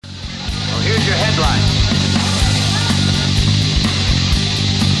line.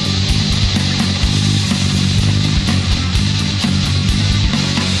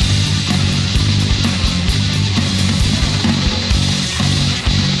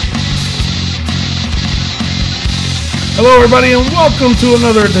 Hello, everybody, and welcome to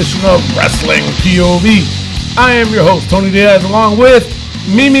another edition of Wrestling POV. I am your host, Tony Diaz, along with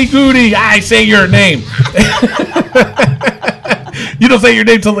Mimi Goody. I say your name. You don't say your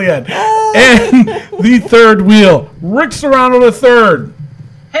name till the end. And the third wheel, Rick Serrano III.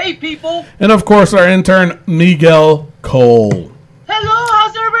 Hey, people. And, of course, our intern, Miguel Cole. Hello,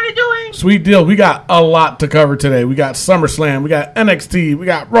 how's everybody doing? Sweet deal. We got a lot to cover today. We got SummerSlam. We got NXT. We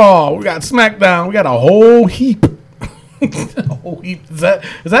got Raw. We got SmackDown. We got a whole heap. A whole heap. Is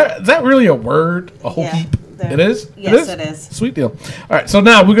that really a word? A whole heap? It is? Yes, it is. Sweet deal. All right, so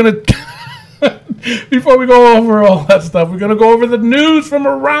now we're going to, before we go over all that stuff, we're going to go over the news from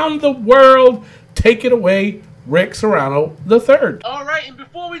around the world. Take it away, Rick Serrano III. All right, and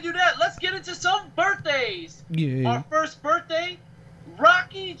before we do that, let's get into some birthdays. Yeah. Our first birthday,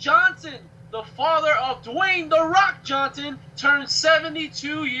 Rocky Johnson, the father of Dwayne "The Rock" Johnson, turned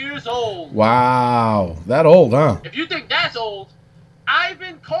 72 years old. Wow. That old, huh? If you think that's old,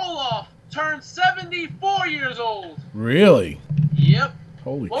 Ivan Koloff turned 74 years old. Really? Yep.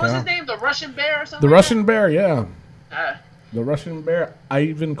 Holy What cow. was his name? The Russian Bear or something? The like Russian Bear, yeah. that? The Russian Bear,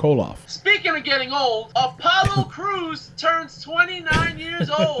 Ivan Koloff. Speaking of getting old, Apollo Crews turns 29 years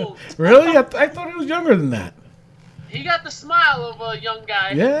old. Really? I thought he was younger than that. He got the smile of a young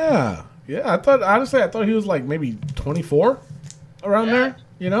guy. Yeah. Yeah, I thought he was like maybe 24 around there,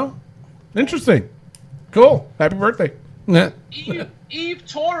 you know? Interesting. Cool. Happy birthday. Yeah. Eve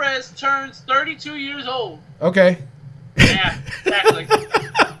Torres turns 32 years old. Okay. Yeah, exactly.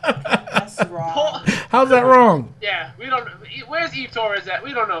 That's wrong. How's that wrong? Yeah, we don't know. Where's Eve Torres at?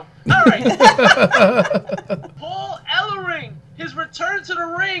 We don't know. All right. Paul Ellering, his return to the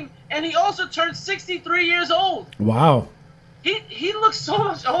ring, and he also turned 63 years old. Wow. He looks so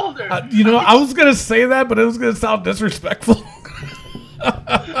much older. I was going to say that, but it was going to sound disrespectful.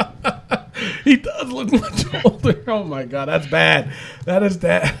 He does look much older. Oh, my God. That's bad. That is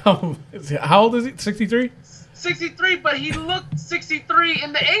that. How old is he? 63? 63, but he looked 63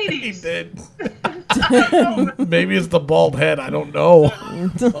 in the 80s. He did. Maybe it's the bald head. I don't know.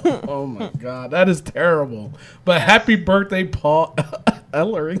 Oh, my God. That is terrible. But happy birthday, Paul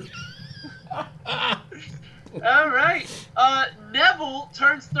Ellering. All right. Neville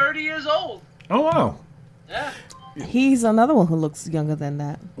turns 30 years old. Oh, wow. Yeah. He's another one who looks younger than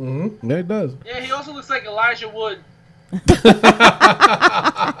that. Mm-hmm. Yeah, it does. Yeah, he also looks like Elijah Wood.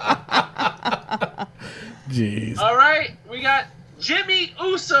 Jeez. All right. We got Jimmy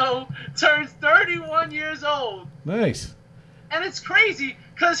Uso turns 31 years old. Nice. And it's crazy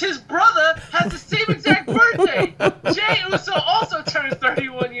because his brother has the same exact birthday. Jay Uso also turns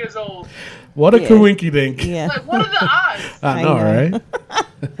 31 years old. What a coinky dink. Yeah. Like, what are the odds? I know, right?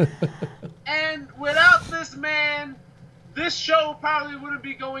 And without this man, this show probably wouldn't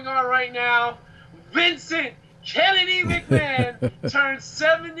be going on right now. Vincent Kennedy McMahon turned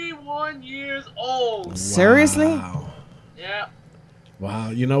 71 years old. Seriously? Wow. Yeah. Wow.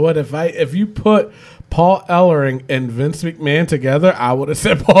 You know what? If you put Paul Ellering and Vince McMahon together, I would have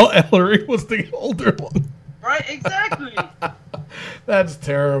said Paul Ellering was the older one. Right? Exactly. That's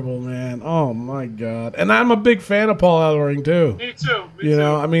terrible, man. Oh, my God. And I'm a big fan of Paul Ellering, too. Me too. You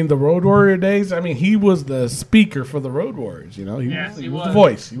know, I mean, the Road Warrior days, I mean, he was the speaker for the Road Warriors, you know? He was the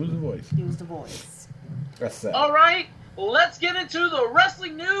voice. He was the voice. He was the voice. That's sad. All right. Let's get into the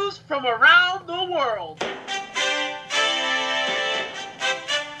wrestling news from around the world. All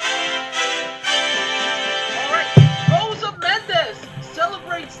right. Rosa Mendes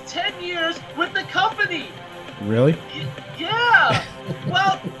celebrates 10 years with the company. Really? Yeah.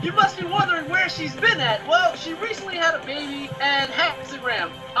 Well, you must be wondering where she's been at. Well, she recently had a baby and had Instagram.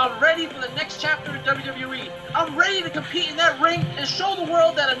 I'm ready for the next chapter in WWE. I'm ready to compete in that ring and show the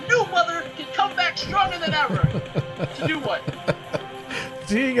world that a new mother can come back stronger than ever. To do what?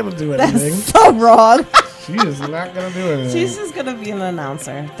 She ain't gonna do anything. That's so wrong. She is not gonna do anything. She's just gonna be an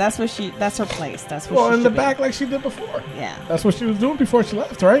announcer. That's her place. That's what well, she in the should back be. like she did before. Yeah. That's what she was doing before she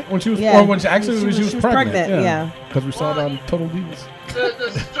left, right? When she was, Yeah. or when she was pregnant. Yeah. Because we saw it on Total Divas.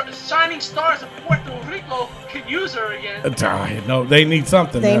 The shining stars of Puerto Rico could use her again. No, they need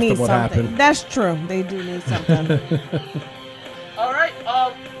something They after need what something. happened. That's true. They do need something. All right.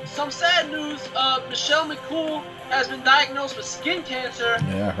 Some sad news. Michelle McCool has been diagnosed with skin cancer.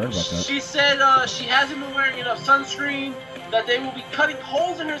 Yeah, I heard about that. She said she hasn't been wearing enough sunscreen, that they will be cutting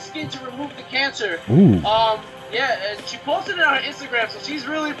holes in her skin to remove the cancer. Ooh. Yeah, and she posted it on her Instagram, so she's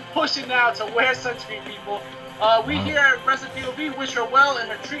really pushing now to wear sunscreen, people. We here at Wrestling POV wish her well in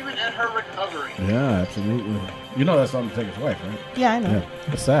her treatment and her recovery. Yeah, absolutely. You know that's Undertaker's wife, right? Yeah, I know.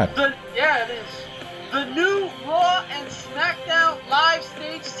 Yeah, it's sad. Yeah, it is. The new Raw and SmackDown live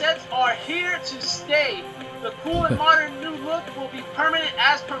stage sets are here to stay. The cool and modern new look will be permanent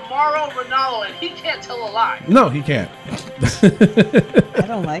as per Mauro Ranallo, and he can't tell a lie. No, he can't. I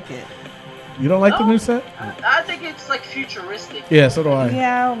don't like it. You don't like the new set? I think it's like futuristic. Yeah, so do I.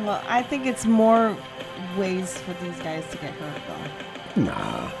 Yeah, well, I think it's more ways for these guys to get hurt, though.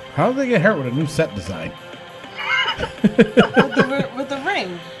 Nah. How did they get hurt with a new set design? with the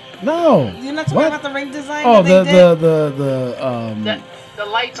ring. No. You're not talking What? about the ring design? Oh, that they did? The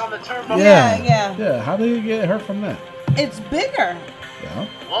lights on the turnbuckle. Yeah. Yeah, how did you get hurt from that? It's bigger. Yeah.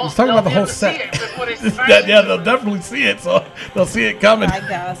 Well, He's talking about the they'll whole be able to set. see it before they Yeah, they'll definitely see it, so they'll see it coming. I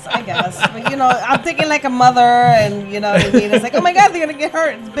guess. But, you know, I'm thinking like a mother, and, you know what I mean? It's like, oh, my God, they're going to get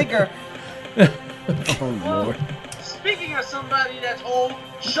hurt. It's bigger. Oh, Well, Lord. speaking of somebody that's old,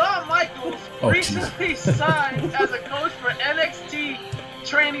 Shawn Michaels Oh, recently signed as a coach for NXT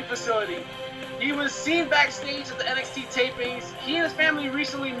training facility. He was seen backstage at the NXT tapings. He and his family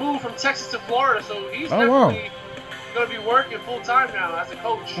recently moved from Texas to Florida, so he's Oh, wow. definitely going to be working full time now as a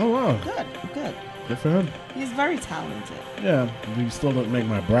coach. Oh, wow. Good. Good for him. He's very talented. Yeah, he still doesn't make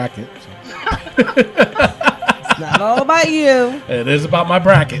my bracket. So. It's not all about you. It is about my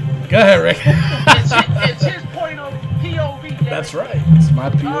bracket. Go ahead, Rick. It's his point of POV. damn That's it. right. It's my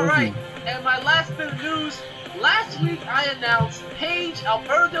POV. All right, and my last bit of news. Last week I announced Paige,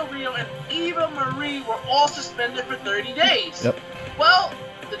 Alberto Del Rio, and Eva Marie were all suspended for 30 days. Yep. Well,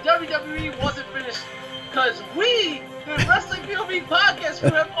 the WWE wasn't finished because we, the Wrestling POV podcast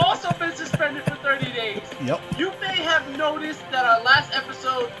crew, have also been suspended for 30 days. Yep. You may have noticed that our last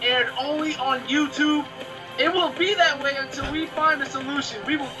episode aired only on YouTube. It will be that way until we find a solution.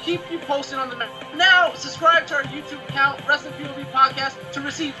 We will keep you posted on the map. Now, subscribe to our YouTube account, Wrestling POV Podcast, to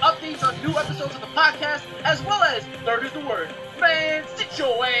receive updates on new episodes of the podcast, as well as, third is the word, man, sit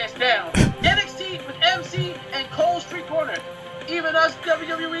your ass down. NXT with MC and Cole Street Corner. Even us,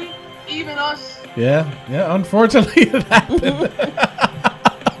 WWE, even us. Yeah. Unfortunately, it happened.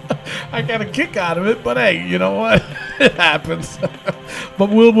 I got a kick out of it, but hey, you know what? It happens. But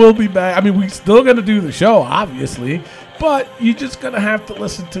we'll be back. I mean, we're still gonna do the show, obviously, but you're just gonna have to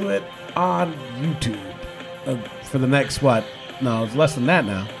listen to it on YouTube for the next what? No, it's less than that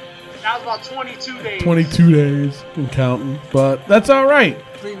now. That was about 22 days. 22 days and counting, but that's all right.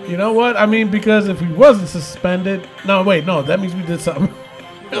 3 weeks. You know what? I mean, because if we wasn't suspended, no, that means we did something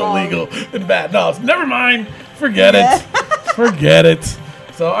illegal and bad. No, never mind. Forget it. Forget it.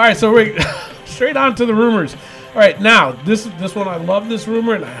 So, all right, so we're straight on to the rumors. All right, now, this one, I love this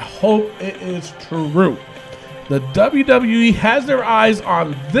rumor, and I hope it is true. The WWE has their eyes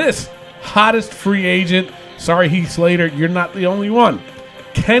on this hottest free agent. Sorry, Heath Slater, you're not the only one.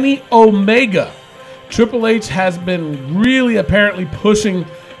 Kenny Omega. Triple H has been really apparently pushing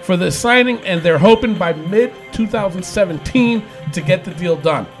for this signing, and they're hoping by mid-2017 to get the deal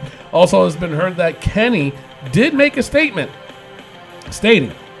done. Also, it's been heard that Kenny did make a statement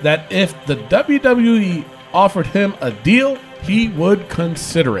stating that if the WWE offered him a deal, he would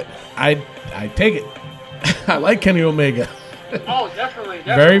consider it. I take it. I like Kenny Omega. Oh, definitely.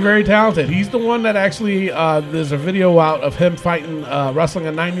 Very, very talented. He's the one that actually, there's a video out of him fighting, wrestling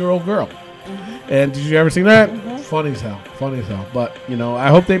a 9-year-old girl. And did you ever see that? Funny as hell. But, you know, I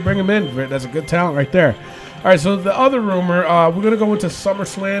hope they bring him in. That's a good talent right there. All right, so the other rumor, we're going to go into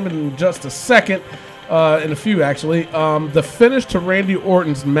SummerSlam in just a second. In a few, actually. The finish to Randy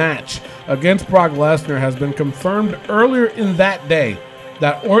Orton's match against Brock Lesnar has been confirmed earlier in that day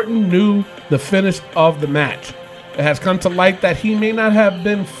that Orton knew the finish of the match. It has come to light that he may not have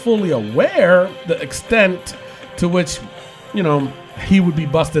been fully aware the extent to which, you know, he would be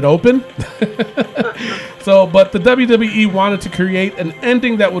busted open. But the WWE wanted to create an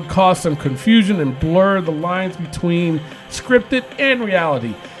ending that would cause some confusion and blur the lines between scripted and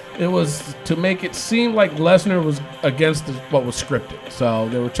reality. It was to make it seem like Lesnar was against what was scripted. So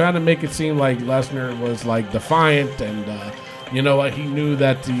they were trying to make it seem like Lesnar was like defiant, and you know what? He knew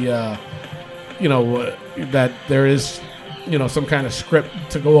that that there is, some kind of script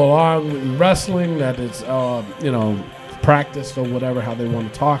to go along with wrestling that is, practiced or whatever, how they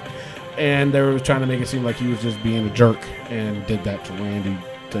want to talk. And they were trying to make it seem like he was just being a jerk and did that to Randy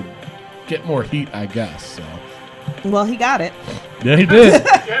to get more heat, I guess. So. Well, he got it. Yeah, he did.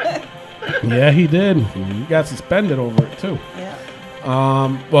 Yeah, he did. He got suspended over it too. Yeah.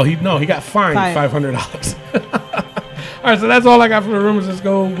 He got fined $500. All right, so that's all I got for the rumors. Let's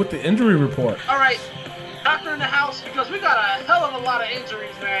go with the injury report. All right. Doctor in the we got a hell of a lot of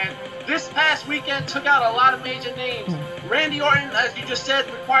injuries, man. This past weekend took out a lot of major names. Randy Orton, as you just said,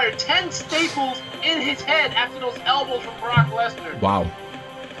 required 10 staples in his head after those elbows from Brock Lesnar. Wow.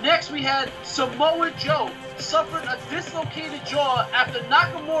 Next, we had Samoa Joe suffered a dislocated jaw after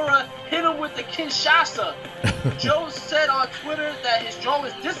Nakamura hit him with the Kinshasa. Joe said on Twitter that his jaw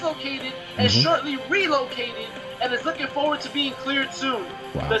is dislocated and shortly relocated and is looking forward to being cleared soon.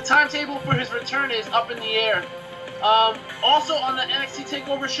 Wow. The timetable for his return is up in the air. Also on the NXT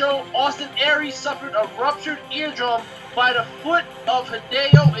TakeOver show, Austin Aries suffered a ruptured eardrum by the foot of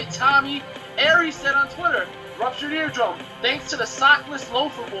Hideo Itami. Aries said on Twitter, "Ruptured eardrum, thanks to the sockless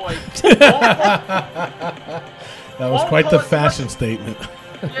loafer boy." That was quite the fashion statement.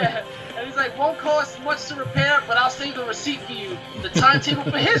 Yeah, and he's like, "Won't cost much to repair, but I'll save the receipt for you." The timetable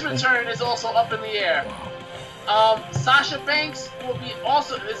for his return is also up in the air. Sasha Banks is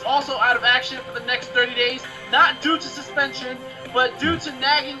also out of action for the next 30 days, not due to suspension, but due to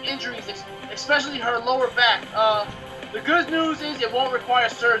nagging injuries, especially her lower back. The good news is it won't require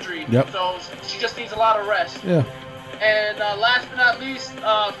surgery, so she just needs a lot of rest. Yeah. And last but not least,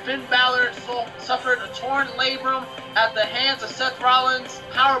 Finn Balor suffered a torn labrum at the hands of Seth Rollins'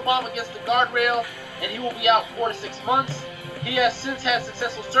 powerbomb against the guardrail, and he will be out 4 to 6 months. He has since had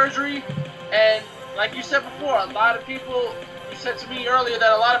successful surgery, and like you said before, a lot of people, you said to me earlier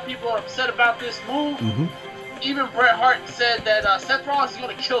that a lot of people are upset about this move. Even Bret Hart said that Seth Rollins is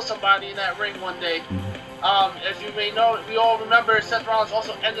going to kill somebody in that ring one day. As you may know, we all remember Seth Rollins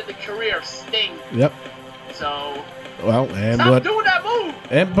also ended the career of Sting. Yep. So, stop doing that move.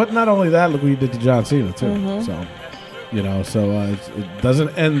 But not only that, look what you did to John Cena too. So, it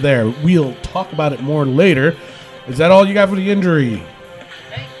doesn't end there. We'll talk about it more later. Is that all you got for the injury?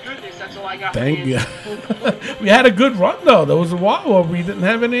 Thank goodness, that's all I got. Thank you. We had a good run though. There was a while where we didn't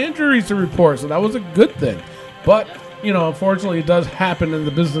have any injuries to report, so that was a good thing. But unfortunately, it does happen in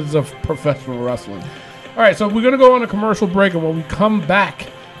the business of professional wrestling. All right, so we're going to go on a commercial break, and when we come back,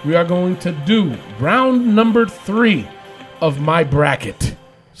 we are going to do round number 3 of my bracket.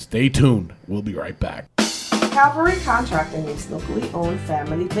 Stay tuned. We'll be right back. Cavalry Contracting is locally owned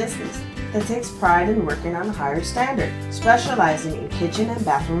family business that takes pride in working on a higher standard, specializing in kitchen and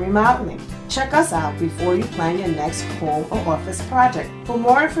bathroom remodeling. Check us out before you plan your next home or office project. For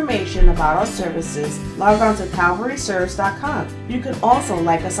more information about our services, log on to CavalryService.com. You can also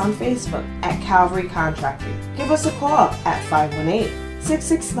like us on Facebook at Cavalry Contracting. Give us a call at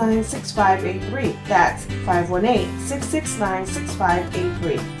 518-669-6583. That's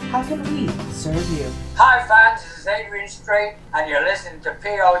 518-669-6583. How can we serve you? Hi fans, this is Adrian Strait and you're listening to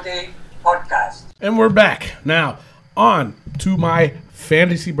POD Podcast. And we're back. Now, on to my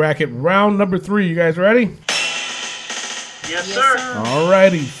fantasy bracket, round number 3. You guys ready? Yes, sir. All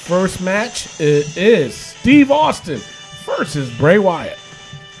righty. First match is Steve Austin versus Bray Wyatt.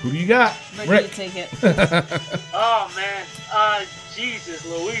 Who do you got? Rick, you take it. Oh, man. Jesus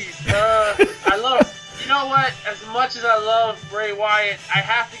Louise. I love, you know what? As much as I love Bray Wyatt, I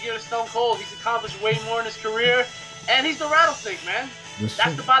have to give it Stone Cold. He's accomplished way more in his career, and he's the rattlesnake, man.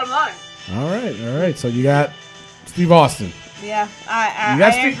 That's the bottom line. All right. So you got Steve Austin. Yeah,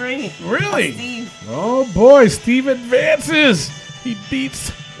 I agree. Really? Steve. Oh boy, Steve advances. He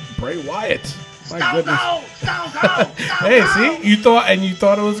beats Bray Wyatt. My goodness. Stone Cold. Hey, see, you thought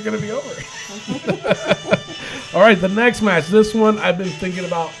it was going to be over. All right, the next match. This one I've been thinking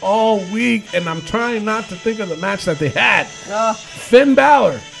about all week, and I'm trying not to think of the match that they had. Finn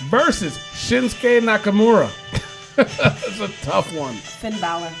Balor versus Shinsuke Nakamura. That's a tough one. Finn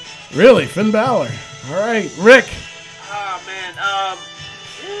Balor. Really, Finn Balor. All right, Rick. Oh man.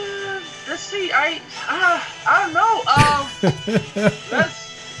 Let's see. I don't know.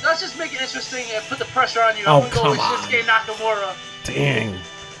 Let's just make it interesting and put the pressure on you. I'm gonna go with Shinsuke Nakamura. Dang.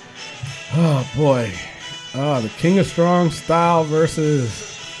 Oh boy. Oh, the King of Strong Style versus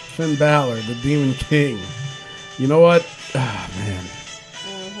Finn Balor, the Demon King. You know what? Oh man.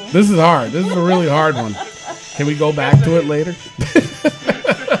 This is hard. This is a really hard one. Can we go back to it later?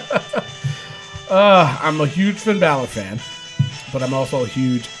 I'm a huge Finn Balor fan, but I'm also a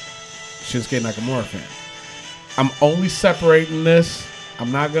huge Shinsuke Nakamura fan. I'm only separating this.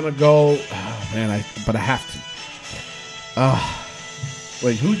 I'm not going to go, but I have to.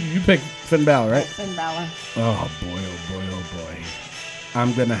 Wait, who did you pick? Finn Balor, right? Finn Balor. Oh, boy.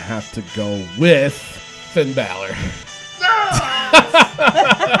 I'm going to have to go with Finn Balor.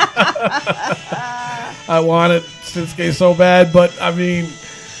 I wanted Shinsuke so bad, but I mean,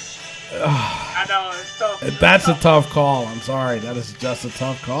 I know it's tough. That's a tough call. I'm sorry, that is just a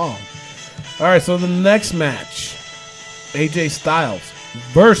tough call. All right, so the next match, AJ Styles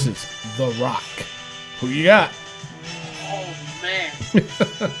versus The Rock. Who you got?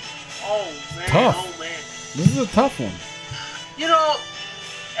 Oh man. Tough. Oh man. This is a tough one. You know,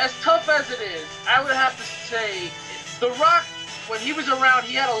 as tough as it is, I would have to say, The Rock, when he was around,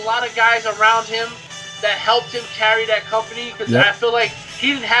 he had a lot of guys around him that helped him carry that company. Because Yep. I feel like he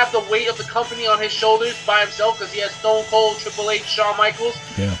didn't have the weight of the company on his shoulders by himself. Because he had Stone Cold, Triple H, Shawn Michaels.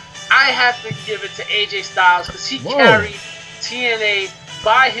 Yeah. I have to give it to AJ Styles because he Whoa. carried TNA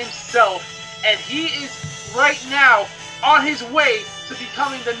by himself, and he is right now on his way to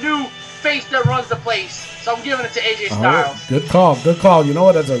becoming the new face that runs the place. So I'm giving it to AJ All right. Styles. Good call. Good call. You know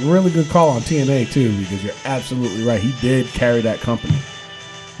what? That's a really good call on TNA, too, because you're absolutely right. He did carry that company.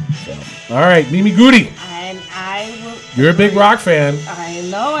 So, all right, Mimi Goody. And I will. You're a big Rock fan. I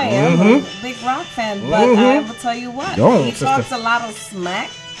know I am a big Rock fan, but I will tell you what. Go on, he sister. talks a lot of smack.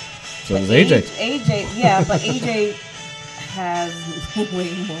 So but does AJ. AJ, yeah, but AJ has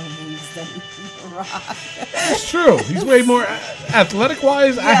way more moves than The Rock. It's true. He's way more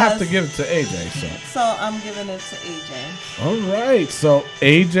athletic-wise. I have to Yes. give it to AJ. So I'm giving it to AJ. All right. So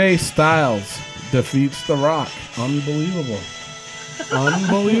AJ Styles defeats The Rock. Unbelievable.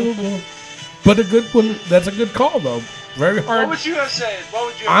 Unbelievable. But a good one. That's a good call, though. Very What hard. would you have said? What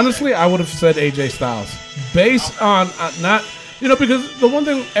would you have Honestly, I would have said AJ Styles. Based on not, because the one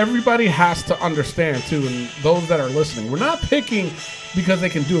thing everybody has to understand, too, and those that are listening, we're not picking because they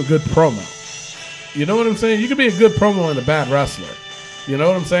can do a good promo. You know what I'm saying? You can be a good promo and a bad wrestler. You know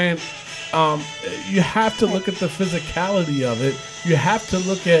what I'm saying? You have to look at the physicality of it. You have to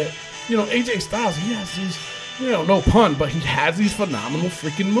look at, AJ Styles, he has these, no pun, but he has these phenomenal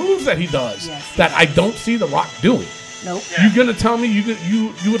freaking moves that he does Yes. that I don't see The Rock doing. Nope. Yeah. You gonna tell me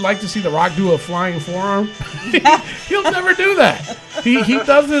you would like to see The Rock do a flying forearm? He'll never do that. He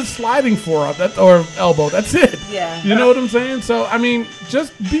does his sliding forearm or elbow. That's it. Yeah. You know what I'm saying? So I mean,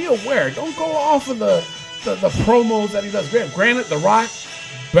 just be aware. Don't go off of the promos that he does. Granted, The Rock,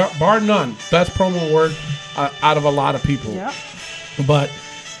 bar none, best promo word out of a lot of people. Yep. But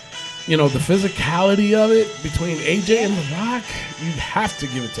the physicality of it between AJ and The Rock, you have to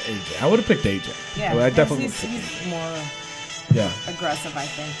give it to AJ. I would have picked AJ. Yeah. Well, I because definitely he's would have picked more Yeah. aggressive, I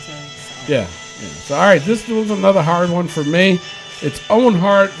think, too. So. Yeah. So, all right, this was another hard one for me. It's Owen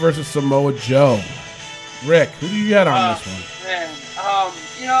Hart versus Samoa Joe. Rick, who do you got on this one? Man,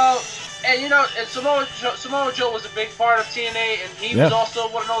 and Samoa Joe was a big part of TNA, and he was also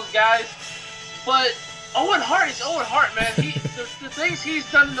one of those guys. But Owen Hart is Owen Hart, man. The things he's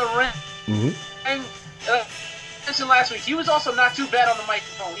done in the ring, and mentioned last week, he was also not too bad on the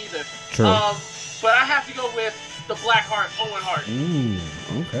microphone either. True. But I have to go with the Black Heart, Owen Hart. Ooh,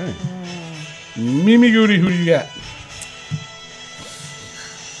 okay. Mimi Goody, who do you got?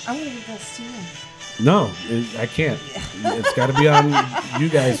 I'm going to give this to you. No, I can't. It's got to be on you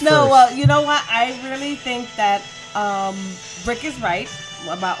guys first. No, well, you know what? I really think that Rick is right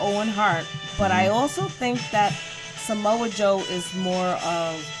about Owen Hart, but I also think that Samoa Joe is more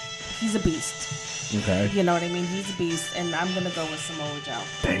of, he's a beast. Okay. You know what I mean? He's a beast, and I'm going to go with Samoa Joe.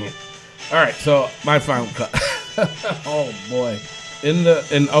 Dang it. All right, so my final cut. Oh, boy. In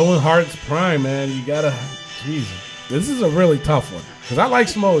Owen Hart's prime, man, you got to, Jesus. This is a really tough one, because I like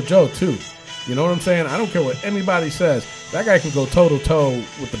Samoa Joe, too. You know what I'm saying? I don't care what anybody says. That guy can go toe-to-toe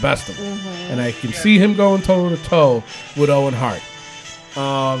with the best of them. And I can see him going toe-to-toe with Owen Hart.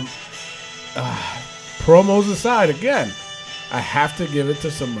 Promos aside, again, I have to give it to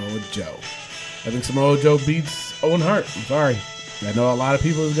Samoa Joe. I think Samoa Joe beats Owen Hart. I'm sorry. I know a lot of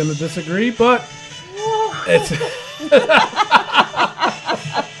people are going to disagree, but it's...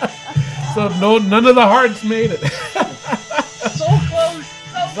 So none of the Harts made it. So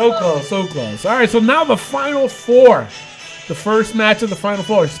close. So close. All right, so now the final four. The first match of the final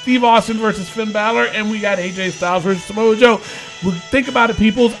four. Steve Austin versus Finn Balor, and we got AJ Styles versus Samoa Joe. We'll think about it,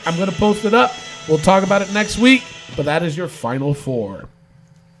 peoples. I'm going to post it up. We'll talk about it next week, but that is your final four.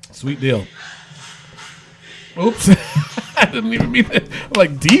 Sweet deal. Oops. I didn't even mean that. I'm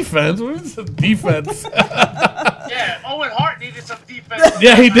like, defense? What is defense? Yeah, Owen Hart needed some defense.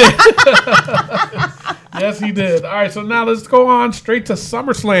 Yeah, he did. Yes, he did. All right, so now let's go on straight to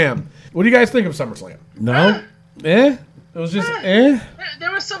SummerSlam. What do you guys think of SummerSlam? No? It was just There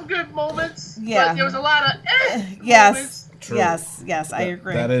were some good moments. Yeah. But there was a lot of Yes. moments. True. Yes, I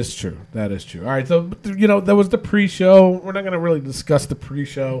agree. That is true. All right, so, there was the pre-show. We're not going to really discuss the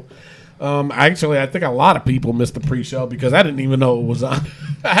pre-show. Actually, I think a lot of people missed the pre-show because I didn't even know it was on.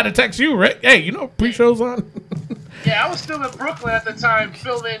 I had to text you, Rick. Hey, pre-show's on? Yeah, I was still in Brooklyn at the time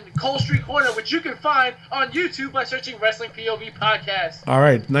filming Cole Street Corner, which you can find on YouTube by searching Wrestling POV Podcast. All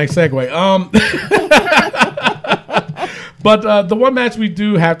right, nice segue. But the one match we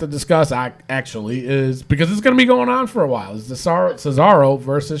do have to discuss actually is, because it's going to be going on for a while, is the Cesaro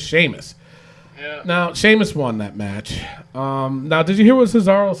versus Sheamus. Yeah. Now, Sheamus won that match. Now, did you hear what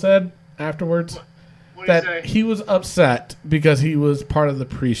Cesaro said afterwards? What did That he say? he was upset because he was part of the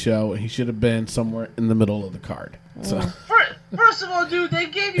pre-show and he should have been somewhere in the middle of the card. So First of all, dude, they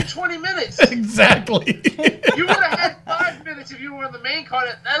gave you 20 minutes. exactly. You would have had 5 minutes if you were on the main card.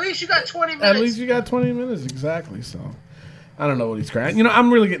 At least you got 20 minutes. At least you got 20 minutes, exactly. So I don't know what he's crying. You know,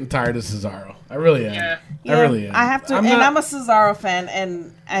 I'm really getting tired of Cesaro. I really am. Yeah. I really am. I have to, I'm I'm a Cesaro fan,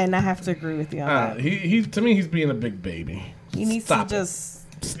 and I have to agree with you on that. he to me, he's being a big baby. He needs Stop to it. just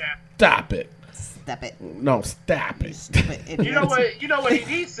Stop it. step it. No, stop it. Stupid idiot. You know what he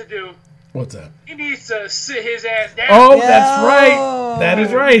needs to do? What's that? He needs to sit his ass down. Oh, Yo. that's right. That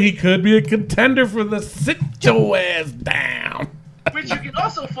is right. He could be a contender for the sit your ass down. Which you can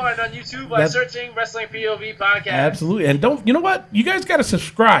also find on YouTube by That's- searching Wrestling POV Podcast. Absolutely. And you know what? You guys got to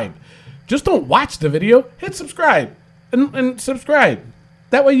subscribe. Just don't watch the video. Hit subscribe and subscribe.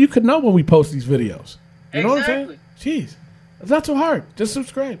 That way you can know when we post these videos. You know what I'm saying? Jeez. It's not so hard. Just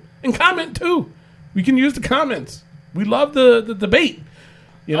subscribe. And comment too. We can use the comments. We love the debate.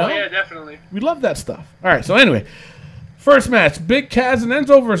 You know? Oh, yeah, definitely. We love that stuff. All right, so anyway, first match, Big Kaz and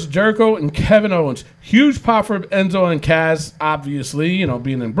Enzo versus Jericho and Kevin Owens. Huge pop for Enzo and Kaz, obviously, you know,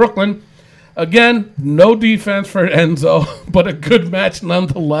 being in Brooklyn. Again, no defense for Enzo, but a good match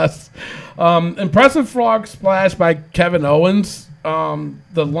nonetheless. Impressive frog splash by Kevin Owens.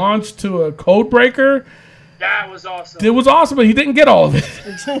 The launch to a code breaker. That was awesome. It was awesome, but he didn't get all of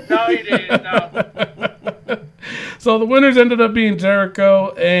it. No, he didn't. No. So the winners ended up being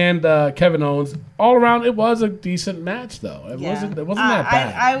Jericho and Kevin Owens. All around, it was a decent match, though. It wasn't that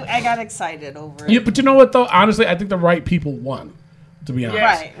bad. I got excited over it. Yeah, but you know what, though? Honestly, I think the right people won, to be honest.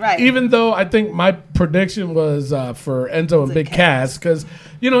 Yes. Right. Even though I think my prediction was for Enzo and Big Cass, because,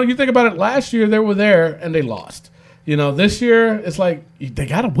 you know, you think about it, last year they were there and they lost. You know, this year it's like, they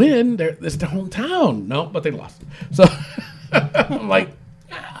got to win. It's their hometown. No, but they lost. So I'm like,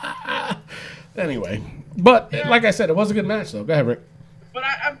 anyway. But like I said, it was a good match, though. Go ahead, Rick. But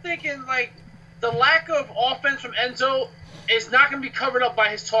I'm thinking, like, the lack of offense from Enzo is not going to be covered up by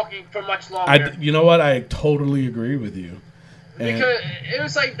his talking for much longer. You know what? I totally agree with you. And- Because it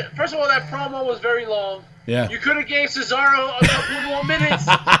was like, first of all, that promo was very long. Yeah. You could have gave Cesaro a couple more minutes.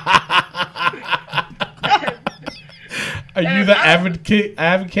 Are you the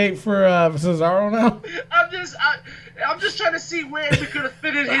advocate for Cesaro now? I'm just trying to see where we could have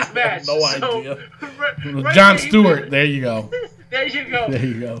fitted his match. No idea. Right John there, Stewart. There you go. There you go. There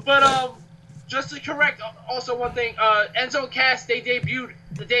you go. But just to correct also one thing, Enzo and Cass, they debuted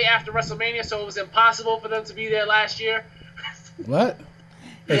the day after WrestleMania, so it was impossible for them to be there last year. What?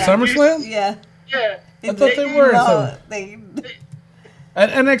 At Yeah. SummerSlam? Yeah. Yeah. I thought they were. No, At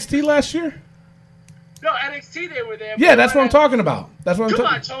NXT last year? No, NXT they were there. Yeah, that's what I'm talking about. That's what I'm Come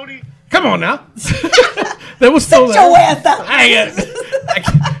talking on, Tony. Come on now. That was still Sit there. your ass down.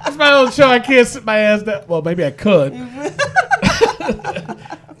 It's my own show. I can't sit my ass down. Well, maybe I could.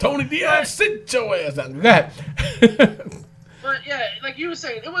 Tony Diaz, sit your ass down. Go ahead. But yeah, like you were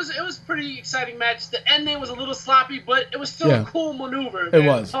saying, it was pretty exciting match. The ending was a little sloppy, but it was still Yeah. a cool maneuver. It man.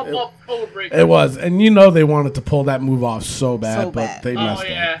 was. Pump up code breaker. It was. And you know they wanted to pull that move off so bad, So but bad. they Oh, messed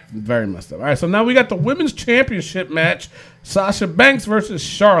yeah. up. Very messed up. All right, so now we got the Women's Championship match. Sasha Banks versus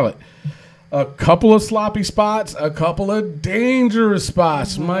Charlotte. A couple of sloppy spots, a couple of dangerous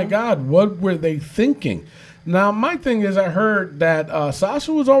spots. My God, what were they thinking? Now, my thing is, I heard that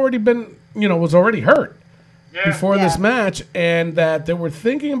Sasha was already hurt Yeah. before this match, and that they were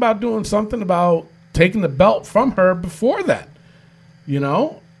thinking about doing something about taking the belt from her before that. You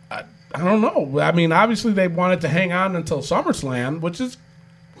know, I don't know. I mean, obviously they wanted to hang on until SummerSlam, which is,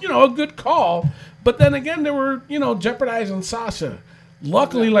 you know, a good call. But then again, they were, you know, jeopardizing Sasha.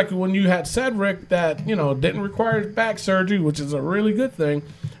 Luckily, like when you had Cedric, that, you know, didn't require back surgery, which is a really good thing.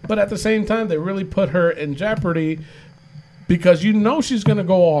 But at the same time, they really put her in jeopardy because you know she's going to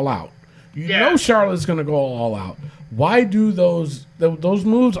go all out. You know Charlotte's going to go all out. Why do those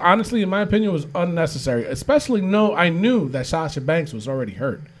moves? Honestly, in my opinion, was unnecessary. Especially, I knew that Sasha Banks was already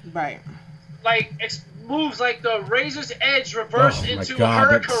hurt. Right. Like moves like the Razor's Edge reversed Oh my into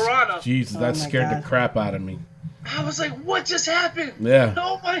God, Hurricanrana. Jesus, that Oh my scared God. the crap out of me. I was like, what just happened? Yeah.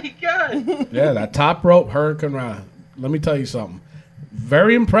 Oh my God. Yeah, that top rope Hurricane Rana. Let me tell you something.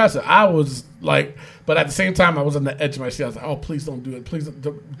 Very impressive. I was like, but at the same time, I was on the edge of my seat. I was like, oh, please don't do it. Please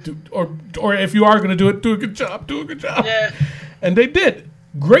don't do, or if you are going to do it, do a good job. Do a good job. Yeah. And they did.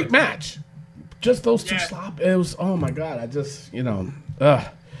 Great match. Just those two Yeah. slop. It was, oh my God. I just, you know, ugh.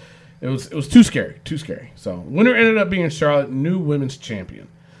 It was too scary. So winner ended up being Charlotte, new women's champion.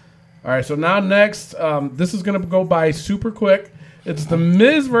 All right, so now next, this is going to go by super quick. It's The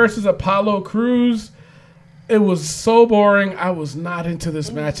Miz versus Apollo Crews. It was so boring. I was not into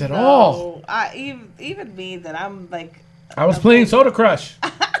this match at all. Even me, that I'm like... I was playing Soda Crush.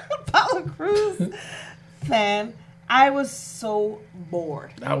 Apollo Crews fan. I was so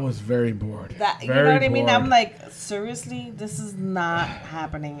bored. I was very bored. You know what I mean? I'm like, seriously? This is not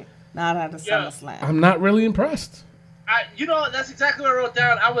happening. Not at a SummerSlam. I'm not really impressed. That's exactly what I wrote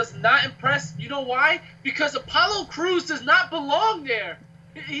down. I was not impressed. You know why? Because Apollo Crews does not belong there.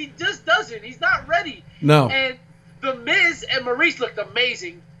 He just doesn't. He's not ready. No. And The Miz and Maurice looked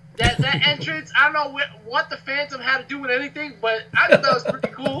amazing. That entrance, I don't know what the Phantom had to do with anything, but I thought that was pretty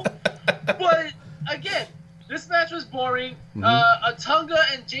cool. But, again, this match was boring.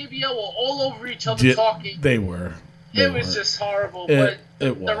 Atunga and JBL were all over each other talking. They were. It was just horrible. But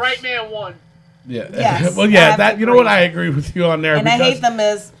the right man won. Yeah. Yes, well, yeah. That you know what? I agree with you on there. And I hate The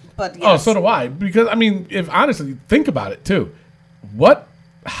Miz, but yes. Oh, so do I. Because I mean, if honestly, think about it too.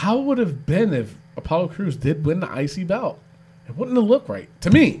 How would it have been if Apollo Crews did win the IC belt? It wouldn't have looked right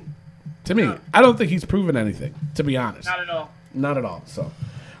to me. No. I don't think he's proven anything. To be honest, not at all. So, all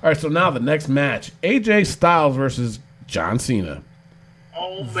right. So now the next match: AJ Styles versus John Cena.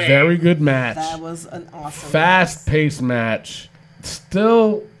 Oh man, very good match. That was an awesome, fast-paced match.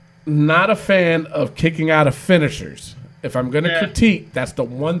 Still not a fan of kicking out of finishers. If I'm going to critique, that's the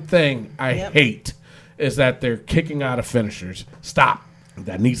one thing I hate, is that they're kicking out of finishers. Stop.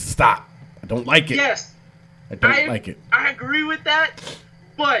 That needs to stop. I don't like it. Yes. I don't like it. I agree with that,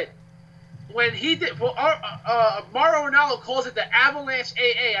 but when he did, Mauro Ranallo calls it the Avalanche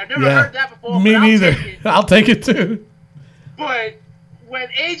AA. I've never heard that before. Me neither. I'll take it too. But when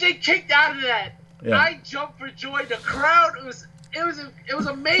AJ kicked out of that, I jumped for joy. The crowd it was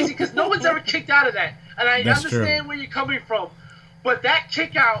amazing because no one's ever kicked out of that, and I understand where you're coming from. But that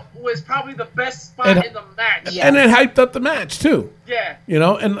kick out was probably the best spot in the match. And it hyped up the match, too. Yeah. You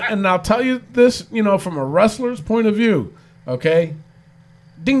know, and I'll tell you this, from a wrestler's point of view, okay?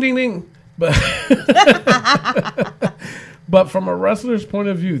 Ding, ding, ding. But, but from a wrestler's point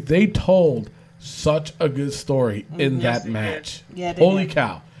of view, they told such a good story in that match. Yeah, Holy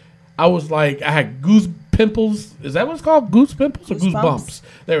cow. I was like, I had goose pimples. Is that what it's called? Goose pimples or goose bumps?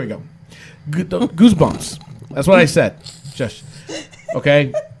 There we go. Goosebumps. That's what I said. Just...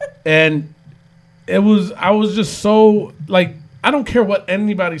 Okay, and I was just so, like, I don't care what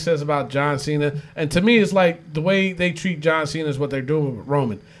anybody says about John Cena, and to me it's like the way they treat John Cena is what they're doing with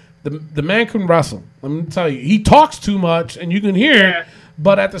Roman. The man can wrestle. Let me tell you, he talks too much, and you can hear it,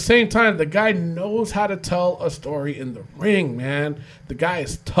 but at the same time, the guy knows how to tell a story in the ring, man. The guy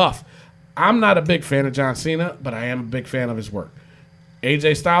is tough. I'm not a big fan of John Cena, but I am a big fan of his work.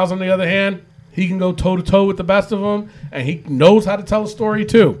 AJ Styles, on the other hand, he can go toe-to-toe with the best of them, and he knows how to tell a story,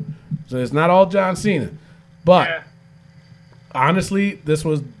 too. So it's not all John Cena. But, honestly, this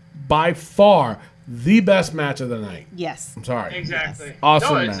was by far the best match of the night. Yes. I'm sorry. Exactly. Yes.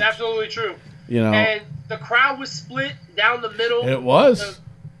 Awesome match. It's absolutely true. And the crowd was split down the middle. It was.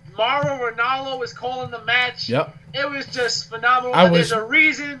 Mauro Ranallo was calling the match. Yep. It was just phenomenal. There's a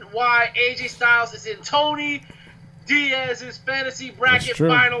reason why AJ Styles is in Tony Diaz's fantasy bracket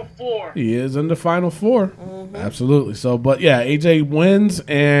Final Four. He is in the Final Four. Mm-hmm. Absolutely. So, but yeah, AJ wins,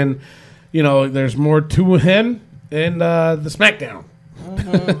 and there's more to him in the SmackDown.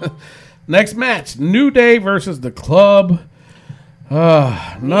 Mm-hmm. Next match: New Day versus the Club.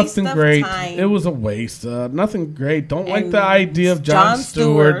 Nothing great. Time. It was a waste. Nothing great. Don't like the idea of Jon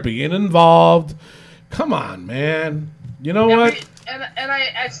Stewart being involved. Come on, man. You know what? And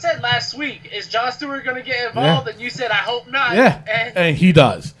I said last week, is Jon Stewart going to get involved? Yeah. And you said, I hope not. Yeah, and he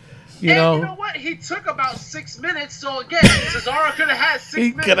does. You know what? He took about 6 minutes. So, again, Cesaro could have had 6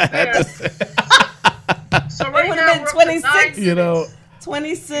 minutes. He could have had this. So, right now, been 26.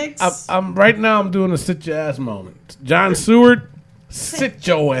 26. Right now, I'm doing a sit your ass moment. Jon Stewart, sit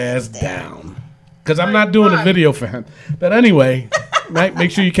your ass down. Because I'm not doing a video for him. But anyway,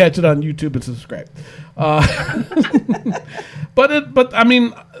 make sure you catch it on YouTube and subscribe. But I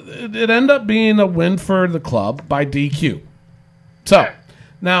mean, it ended up being a win for the Club by DQ. So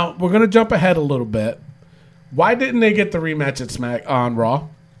now we're gonna jump ahead a little bit. Why didn't they get the rematch at Smack on Raw?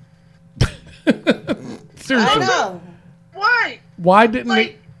 Seriously, I know. Why? Why didn't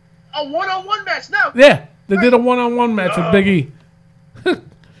they? A one-on-one match now. Yeah, they did a one-on-one match with Big E.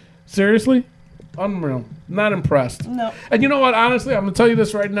 Seriously, unreal. Not impressed. No. And you know what? Honestly, I'm gonna tell you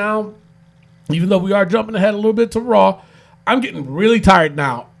this right now. Even though we are jumping ahead a little bit to Raw, I'm getting really tired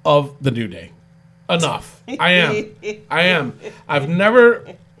now of the New Day. Enough. I am. I've never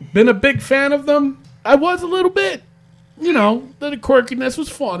been a big fan of them. I was a little bit. You know, the quirkiness was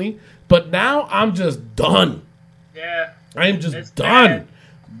funny. But now I'm just done. Yeah. I am just It's done. bad.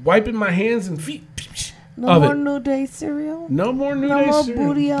 Wiping my hands and feet. No of more it. New Day cereal. No more New No Day more cereal.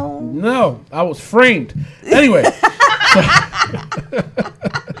 booty on. No, I was framed. Anyway.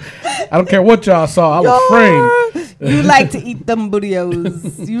 I don't care what y'all saw. I was framed. You like to eat them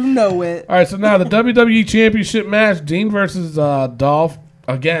bootios. You know it. All right, so now the WWE Championship match, Dean versus Dolph.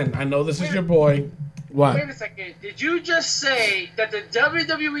 Again, I know this is your boy. What? Wait a second. Did you just say that the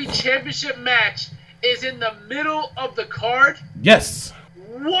WWE Championship match is in the middle of the card? Yes.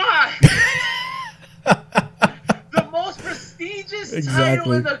 Why? The most prestigious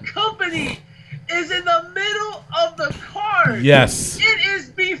title in the company is in the middle of the card. Yes. It is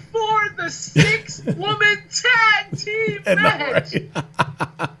before the 6-woman tag team I know, match.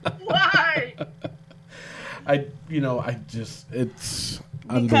 right? Why? It's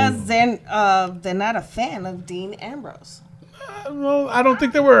Because unbelievable. they're not a fan of Dean Ambrose. Well, I don't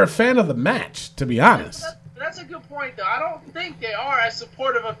think they were a fan of the match, to be honest. That's a good point, though. I don't think they are as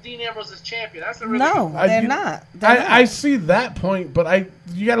supportive of Dean Ambrose as champion. That's a really No, good I- they're you- not. They're not. I see that point, but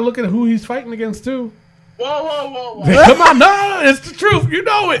you got to look at who he's fighting against too. Whoa. Come on, no, it's the truth. You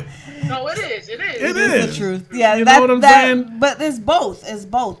know it. No, it is. It is. It It's is the truth. Yeah, You know what I'm saying? But it's both. It's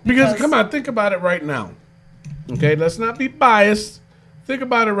both. Because come on, think about it right now. Okay, let's not be biased. Think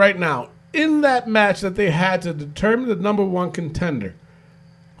about it right now. In that match that they had to determine the number one contender,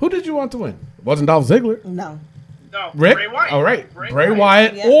 who did you want to win? It wasn't Dolph Ziggler. No. No, Rick? Bray Wyatt. All right. Bray Bray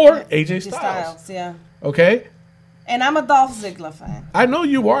Wyatt. Wyatt Yeah. or AJ Styles. Yeah. Okay? And I'm a Dolph Ziggler fan. I know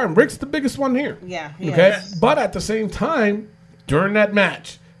you are, and Rick's the biggest one here. Yeah. Okay? Yes. But at the same time, during that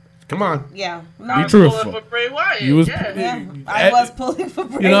match, come on. Yeah. Be I was truthful. pulling for Bray Wyatt. You was- yeah. Yeah. I was pulling for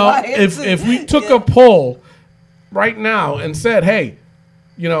Bray You know, Wyatt. if too. we took Yeah. a poll right now and said, hey,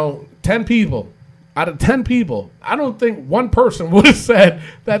 10 people, out of 10 people, I don't think one person would have said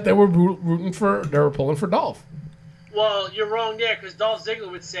that they were pulling for Dolph. Well, you're wrong there because Dolph Ziggler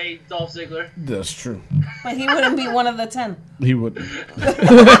would say Dolph Ziggler. That's true. But he wouldn't be one of the 10. He would.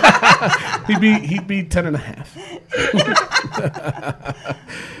 he'd be 10 and a half.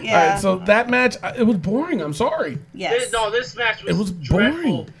 Yeah. All right, so that match, it was boring. I'm sorry. Yes. This match was It was dreadful.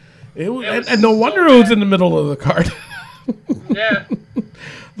 boring. It was, It was and no so wonder it was in the middle of the card. Yeah.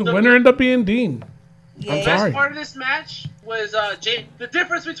 The winner ended up being Dean. Yeah. I'm Best sorry. part of this match was the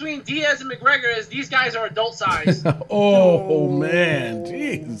difference between Diaz and McGregor is these guys are adult size. Oh man,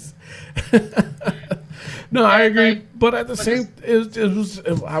 jeez. No, I agree, but at the same,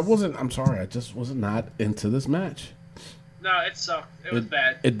 I wasn't. I'm sorry, I just was not into this match. No, it sucked. It was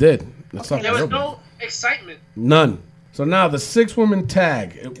bad. It did. It sucked There was real bad. no excitement. None. So now the 6-woman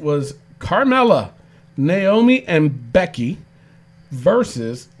tag. It was Carmella, Naomi, and Becky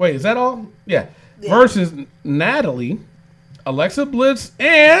versus. Wait, is that all? Yeah. Versus Natalie, Alexa Bliss,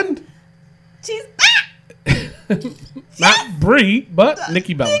 and She's back. not Brie, but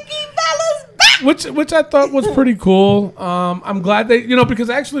Nikki Bella. Nikki Bella's back. Which I thought was pretty cool. I'm glad they, because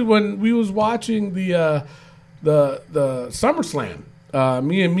actually when we was watching the SummerSlam,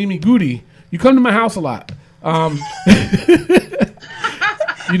 me and Mimi Goody, you come to my house a lot.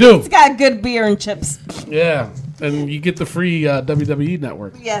 You do, It's got good beer and chips. yeah, and you get the free WWE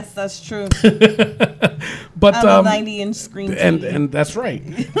network. Yes, that's true. But On the 90-inch screen. and that's right.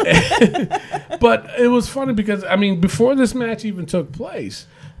 But it was funny because before this match even took place,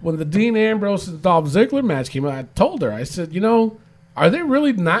 when the Dean Ambrose and Dolph Ziggler match came out, I told her, I said, are they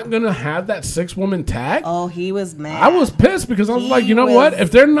really not going to have that 6-woman tag? Oh, he was mad. I was pissed because I was like, you know what?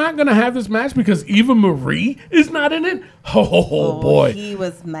 If they're not going to have this match because Eva Marie is not in it, oh boy. He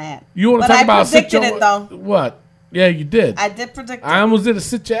was mad. You want to But talk I about predicted it, though. What? Yeah, you did. I did predict it. I almost did a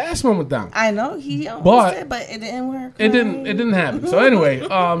sit your ass moment down. I know he almost But- did, but it didn't work. It didn't happen. So anyway,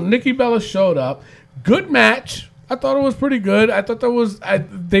 Nikki Bella showed up. Good match. I thought it was pretty good. I thought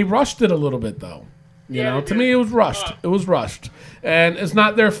they rushed it a little bit though. Yeah, To me it was rushed. It was rushed. And it's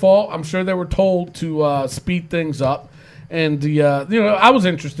not their fault. I'm sure they were told to speed things up. And I was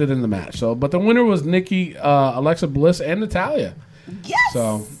interested in the match. So, but the winner was Nikki, Alexa Bliss, and Natalya. Yes.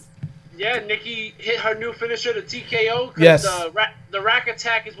 So Yeah, Nikki hit her new finisher, the TKO. 'Cause Yes. The rack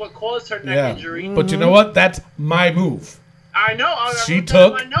attack is what caused her neck injury. But you know what? That's my move. I know. I She wrote that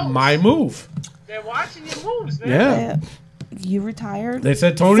in took notes. my move. They're watching your moves, man. Yeah. Yeah. You retired. They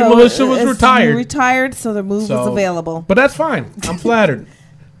said Tony So, Melissa was you retired. retired, so the move was available. But that's fine. I'm flattered.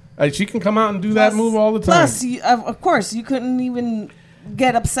 She can come out and do that move all the time. Plus, of course, you couldn't even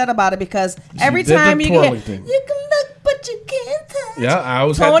get upset about it because every did the time you twirling get, thing. you can look, but you can't Yeah, I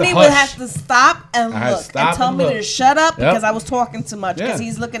always had Tony to would hush. have to stop and I had to look stop and tell and me look. to shut up Yep. because I was talking too much because Yeah.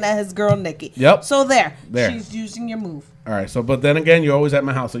 he's looking at his girl Nikki. Yep. So there. There. She's using your move. All right, so but then again, you're always at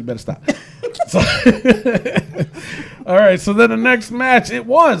my house, so you better stop. So, all right, so then the next match, it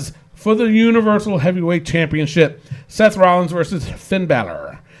was for the Universal Heavyweight Championship. Seth Rollins versus Finn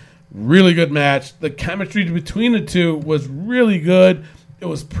Balor. Really good match. The chemistry between the two was really good. It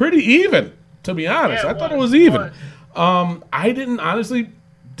was pretty even, to be honest. Yeah, I thought it was. was even. I didn't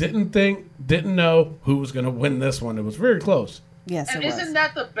know who was going to win this one. It was very close. Yes, And it was. isn't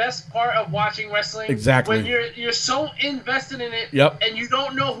that the best part of watching wrestling? Exactly. When you're so invested in it, Yep. and you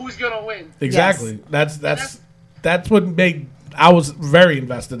don't know who's gonna win. Exactly. That's what made. I was very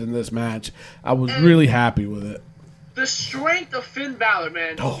invested in this match. I was really happy with it. The strength of Finn Balor,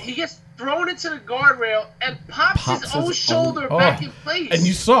 man. Oh. He gets thrown into the guardrail and pops his Pops own his shoulder own- back oh. in place. And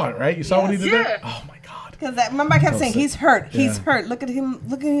you saw it, right? You saw what he Yes. did Yeah. there? Oh my god. Because remember I kept saying, sick. he's hurt. He's Yeah. hurt. Look at him.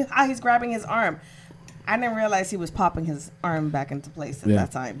 Look at how he's grabbing his arm. I didn't realize he was popping his arm back into place at Yeah.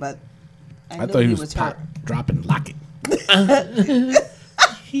 that time, but I I knew thought he was hurt. dropping lock it.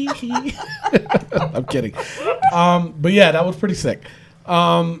 I'm kidding. But yeah, that was pretty sick.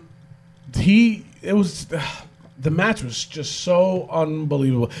 The match was just so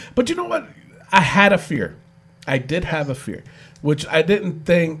unbelievable. But you know what? I had a fear. I did have a fear, which I didn't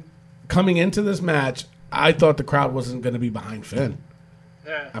think coming into this match. I thought the crowd wasn't going to be behind Finn.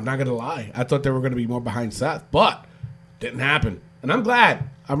 Yeah. I'm not going to lie. I thought they were going to be more behind Seth, but didn't happen. And I'm glad.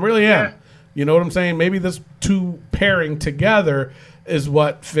 I really am. Yeah. You know what I'm saying? Maybe this two pairing together is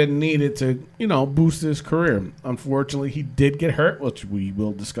what Finn needed to, boost his career. Unfortunately, he did get hurt, which we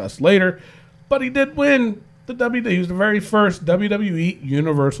will discuss later, but he did win the WWE. He was the very first WWE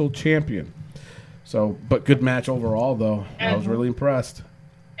Universal Champion. So, but good match overall, though. I was really impressed.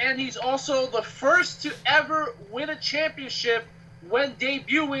 And he's also the first to ever win a championship when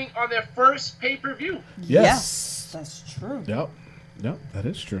debuting on their first pay-per-view. Yes. That's true. Yep, that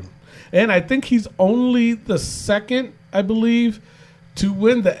is true. And I think he's only the second, I believe, to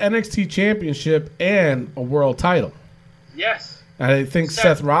win the NXT Championship and a world title. Yes. And I think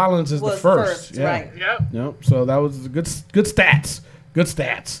Seth Rollins is the Was first. Yeah. right. Yep. Yep. So that was good stats. Good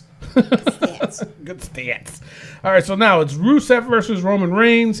stats. Yes. Good stats. All right, so now it's Rusev versus Roman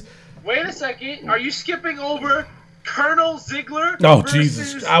Reigns. Wait a second. Are you skipping over Colonel Ziggler? Oh, versus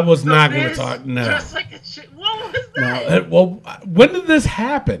Jesus. I was The not gonna Miz? talk- no. Just like a what was No, that? well, when did this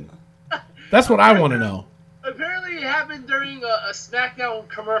happen? That's what I want to know. Apparently, it happened during a SmackDown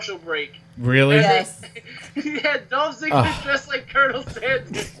commercial break. Really? Yes. He had Dolph Ziggler dressed like Colonel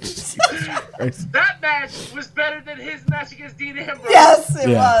Sanders. That match was better than his match against Dean Ambrose. Yes, it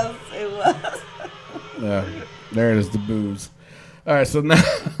Yeah. was. It was. Yeah, there it is, the booze. All right, so now,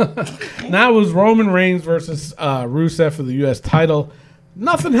 now it was Roman Reigns versus Rusev for the U.S. title.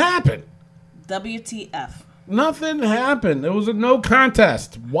 Nothing happened. WTF. Nothing happened. It was a no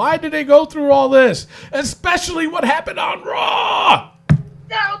contest. Why did they go through all this? Especially what happened on Raw.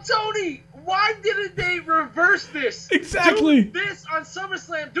 Now, Tony, why didn't they reverse this? Exactly. Do this on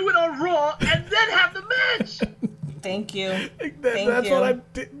SummerSlam, do it on Raw, and then have the match. Thank you. That's you. what I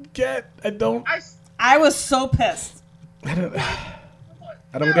didn't get. I was so pissed. I don't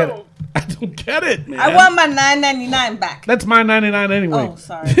get it. I don't get it, man. I want my $9.99 back. That's my 99 anyway. Oh,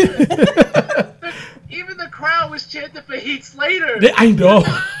 sorry. Even the crowd was chanting for Heath Slater. I know.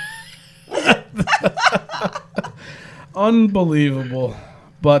 Unbelievable.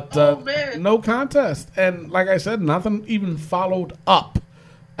 But man. no contest. And like I said, nothing even followed up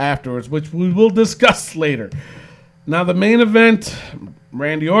afterwards, which we will discuss later. Now, the main event,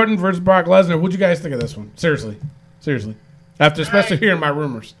 Randy Orton versus Brock Lesnar. What'd you guys think of this one? Seriously. After especially hearing my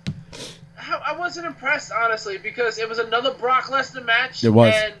rumors. I wasn't impressed, honestly, because it was another Brock Lesnar match. It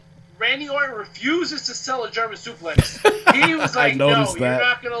was. And Randy Orton refuses to sell a German suplex. He was like, no, noticed you're that.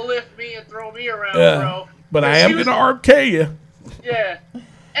 not going to lift me and throw me around, Yeah. bro. But I Because am he going was- to RK you. Yeah.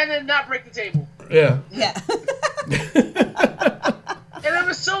 And then not break the table. Yeah. Yeah. And it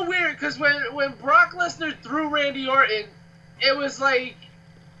was so weird because when Brock Lesnar threw Randy Orton, it was like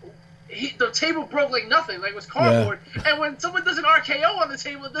the table broke like nothing, like it was cardboard. And when someone does an RKO on the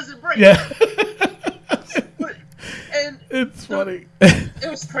table, it doesn't break. Yeah. And It's funny. it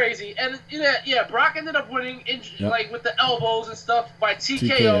was crazy. And yeah, Brock ended up winning like with the elbows and stuff by TKO.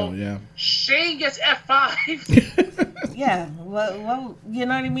 TKO, yeah. Shane gets F5. Yeah. Well, you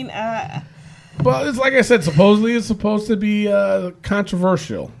know what I mean? Well, it's like I said, supposedly it's supposed to be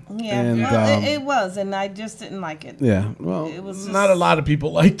controversial. Yeah. And, Well, it was, and I just didn't like it. yeah, well, It was not just- a lot of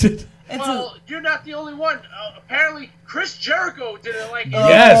people liked it. Well, you're not the only one. Apparently, Chris Jericho didn't like it.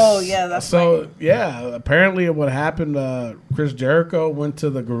 Yes. Oh, yeah, that's so. right. Yeah, apparently what happened. Chris Jericho went to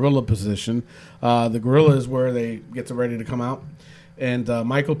the gorilla position. The gorilla is where they get ready to come out, and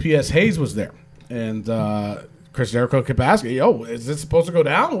Michael P.S. Hayes was there, and Chris Jericho kept asking, "Yo, is this supposed to go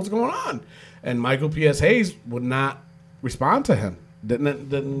down? What's going on?" And Michael P.S. Hayes would not respond to him.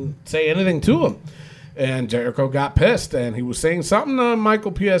 Didn't say anything to him. And Jericho got pissed, and he was saying something to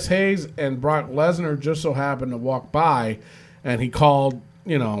Michael P.S. Hayes, and Brock Lesnar just so happened to walk by, and he called,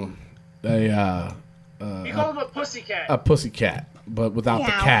 he called him a pussycat. A pussycat, but without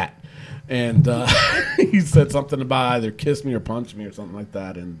the cat. And he said something about either kiss me or punch me or something like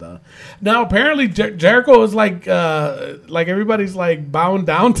that. And now apparently Jericho is like everybody's like bowing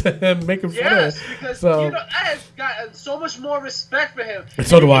down to him, making fun of him. Yes, because I have gotten so much more respect for him. And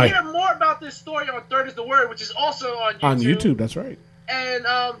so do I. You can hear more about this story on Third is the Word, which is also on YouTube. On YouTube, that's right. And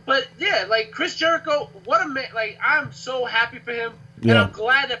but yeah, like Chris Jericho, what a man! Like I'm so happy for him, and Yeah. I'm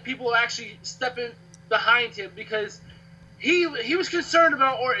glad that people are actually stepping behind him because he was concerned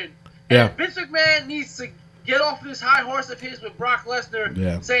about Orton. Yeah. And Vince McMahon needs to get off this high horse of his with Brock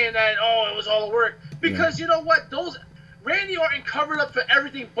Lesnar, saying that it was all a work. Because you know what, Randy Orton covered up for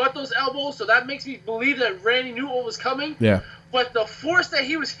everything but those elbows, so that makes me believe that Randy knew what was coming. Yeah. But the force that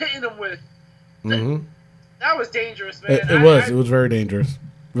he was hitting him with, Mm-hmm. that was dangerous, man. It was very dangerous,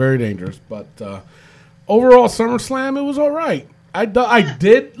 very dangerous. But overall, SummerSlam, it was all right. I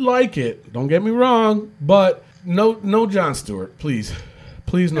did like it. Don't get me wrong, but no Jon Stewart, please.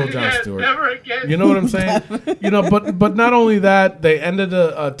 Please no Jon Stewart. Never again. You know what I'm saying? But not only that, they ended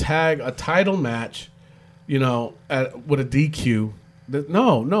a title match, with a DQ.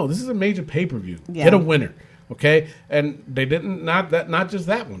 No, this is a major pay-per-view. Yeah. Get a winner, okay? And they didn't not just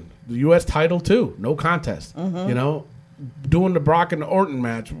that one. The U.S. title too, no contest. Doing the Brock and the Orton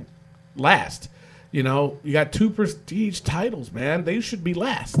match last. You got 2 prestige titles, man. They should be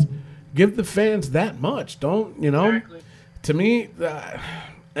last. Give the fans that much. Don't Exactly. To me,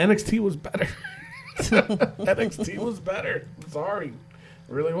 NXT was better. NXT was better. I'm sorry. It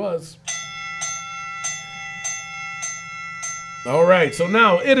really was. All right, so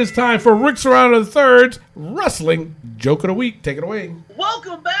now it is time for Rick Serrano III's Wrestling Joke of the Week. Take it away.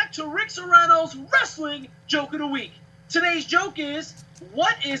 Welcome back to Rick Serrano's Wrestling Joke of the Week. Today's joke is,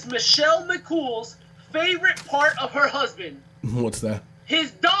 what is Michelle McCool's favorite part of her husband? What's that?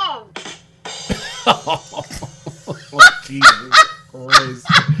 His dong. Oh, Jesus Christ.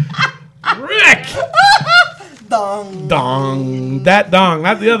 Rick! Dong. Dong. That dong,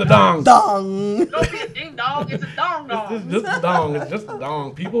 not the other dong. Dong. Don't be a ding dong, it's a dong dong. It's just a dong. It's just a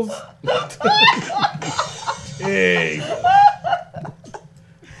dong. People's. Hey.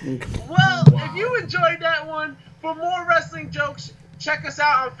 Well, if you enjoyed that one, for more wrestling jokes, check us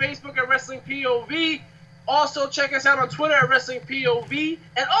out on Facebook at Wrestling POV. Also, check us out on Twitter at Wrestling POV.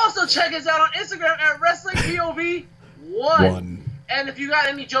 And also, check us out on Instagram at Wrestling POV1. And if you got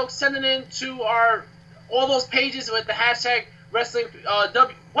any jokes, send it in to all those pages with the hashtag Wrestling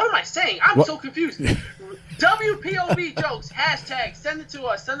What am I saying? I'm so confused. WPOV jokes, hashtag, send it to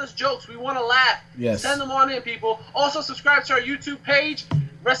us. Send us jokes. We want to laugh. Yes. Send them on in, people. Also, subscribe to our YouTube page,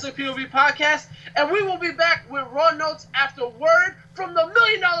 Wrestling POV Podcast. And we will be back with Raw Notes after word from the $1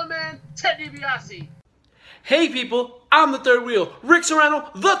 Million Man, Ted DiBiase. Hey people, I'm the third wheel, Rick Serrano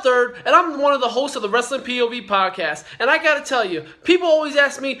the third, and I'm one of the hosts of the Wrestling POV podcast. And I gotta tell you, people always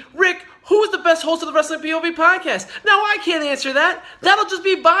ask me, Rick, who is the best host of the Wrestling POV podcast? Now I can't answer that. That'll just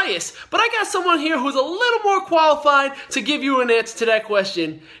be bias. But I got someone here who's a little more qualified to give you an answer to that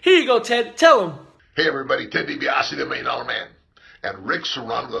question. Here you go, Ted. Tell him. Hey everybody, Ted DiBiase, the $1 Million Man. And Rick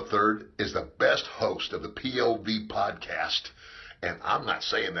Serrano III is the best host of the POV podcast. And I'm not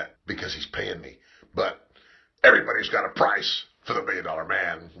saying that because he's paying me, but everybody's got a price for the $1 Million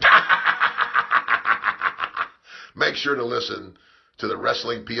Man. Make sure to listen to the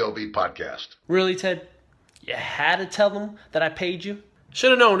Wrestling POV podcast. Really, Ted? You had to tell them that I paid you?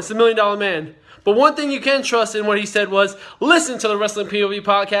 Should have known, it's the $1 Million Man. But one thing you can trust in what he said was, listen to the Wrestling POV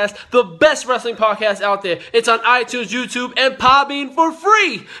podcast, the best wrestling podcast out there. It's on iTunes, YouTube, and Podbean for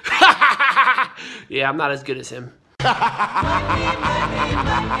free. Yeah, I'm not as good as him.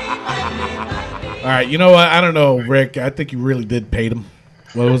 All right, you know what? I don't know, Rick. I think you really did pay them.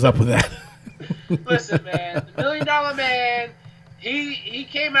 What was up with that? Listen, man, the $1 Million Man, he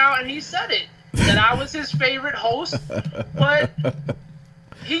came out and he said it, that I was his favorite host, but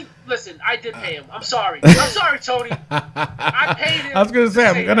listen, I did pay him. I'm sorry, Tony. I paid him. I was going to say,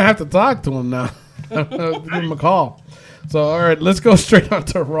 I'm going to have to talk to him now. Give him a call. So, all right, let's go straight on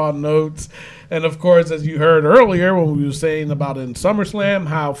to Raw notes. And, of course, as you heard earlier when we were saying about in SummerSlam,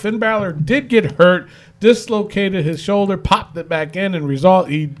 how Finn Balor did get hurt, dislocated his shoulder, popped it back in, and result,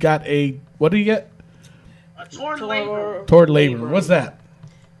 he got a, what did he get? A torn labrum. Torn labrum. What's that?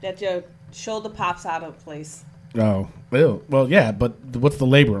 That your shoulder pops out of place. Oh, well, yeah, but what's the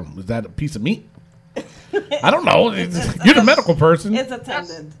labrum? Is that a piece of meat? I don't know. You're the medical person. It's a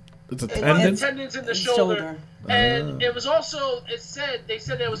tendon. It's a It was tendon. tendons in the shoulder. And it was also, they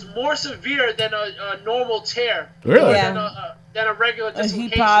said it was more severe than a normal tear. Really? Yeah. Than a regular dislocation.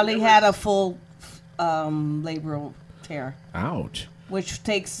 He probably had a full labral tear, Ouch. which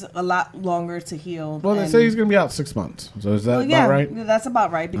takes a lot longer to heal. Well, they say he's going to be out 6 months. So is that about right? Yeah, that's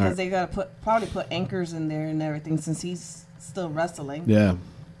about right because All right. they gotta probably put anchors in there and everything since he's still wrestling. Yeah.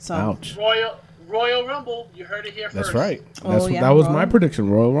 So Ouch. Royal Rumble, you heard it here first. That's right. Oh, yeah, that was Royal. my prediction,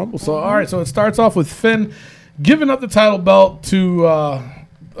 Royal Rumble. So, all right, so it starts off with Finn giving up the title belt to,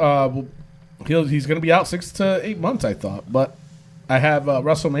 he's going to be out 6 to 8 months, I thought. But I have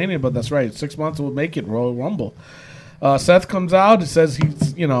WrestleMania, but that's right. 6 months will make it Royal Rumble. Seth comes out. It says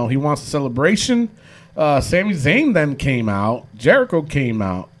he wants a celebration. Sami Zayn then came out. Jericho came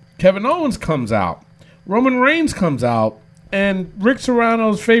out. Kevin Owens comes out. Roman Reigns comes out. And Rick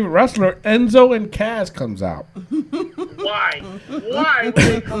Serrano's favorite wrestler, Enzo and Cass, comes out. Why? Why would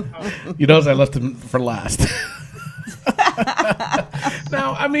they come out? You notice I left him for last.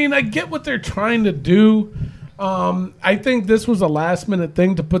 Now, I mean, I get what they're trying to do. I think this was a last-minute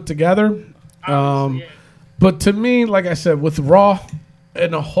thing to put together. Obviously, yeah. But to me, like I said, with Raw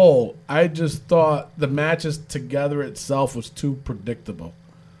in a whole, I just thought the matches together itself was too predictable.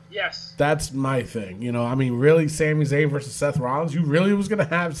 Yes. That's my thing. You know, I mean, really, Sami Zayn versus Seth Rollins? You really was going to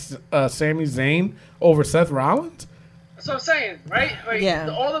have Sami Zayn over Seth Rollins? That's what I'm saying, right? Like, Yeah.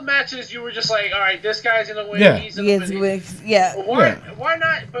 all the matches, you were just like, all right, this guy's going to win. Yeah. He's going to win. Yeah. Why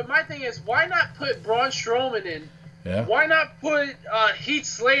not? But my thing is, why not put Braun Strowman in? Yeah. Why not put Heath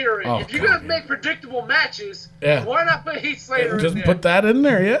Slater in? Oh, if you're God, going to yeah. make predictable matches, Yeah. why not put Heath Slater Just in there? put that in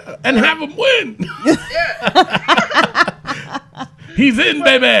there, yeah. And have him win. Yeah. He's in,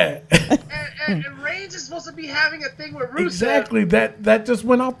 baby. and Reigns is supposed to be having a thing with Rusev. Exactly. That just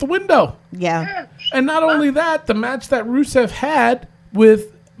went out the window. Yeah. Yeah. And not only that, the match that Rusev had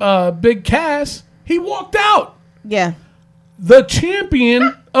with Big Cass, he walked out. Yeah. The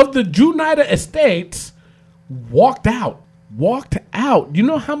champion of the United States walked out. Walked out. You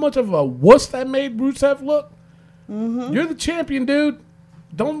know how much of a wuss that made Rusev look? Mm-hmm. You're the champion, dude.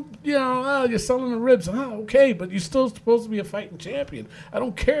 Don't, you're selling the ribs. Okay, but you're still supposed to be a fighting champion. I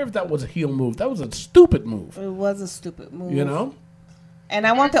don't care if that was a heel move. That was a stupid move. It was a stupid move. You know? And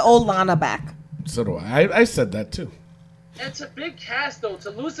I want the old Lana back. So do I. I said that too. It's a big cast, though.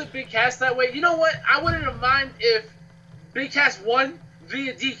 To lose a big cast that way, you know what? I wouldn't have mind if Big Cass won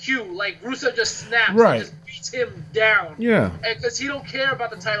via DQ. Like, Rusev just snaps Right. and just beats him down. Yeah. Because he don't care about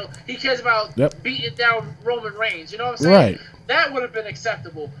the title. He cares about Yep. beating down Roman Reigns. You know what I'm saying? Right. That would have been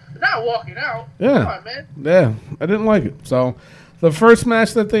acceptable. But not walking out. Yeah. Come on, man. Yeah, I didn't like it. So the first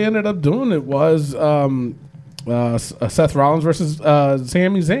match that they ended up doing it was Seth Rollins versus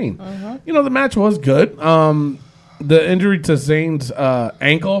Sami Zayn. You know, the match was good. The injury to Zayn's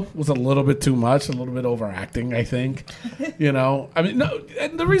ankle was a little bit too much, a little bit overacting, I think. You know, I mean, no.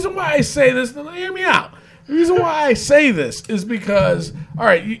 And the reason why I say this, hear me out. The reason why I say this is because, all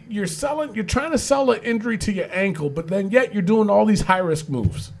right, you're trying to sell an injury to your ankle, but then yet you're doing all these high risk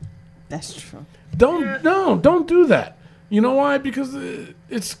moves. That's true. Don't do that. You know why? Because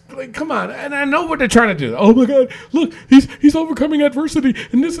it's like, come on. And I know what they're trying to do. Oh my God, look, he's overcoming adversity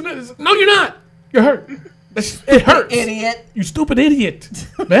and this and that. No, you're not. You're hurt. It hurts. Idiot. You stupid idiot.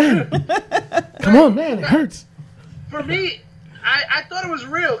 Man. Come on, man. It hurts. For me, I thought it was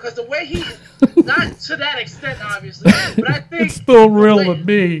real because the way he, not to that extent, obviously, but I think It's still real to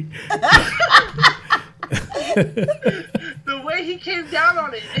me. the way he came down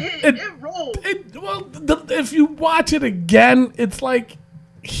on it, it rolled. If you watch it again, it's like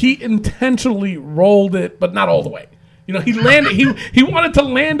he intentionally rolled it, but not all the way. You know, he landed. He wanted to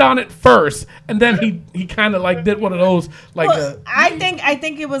land on it first, and then he kind of like did one of those like. Well, I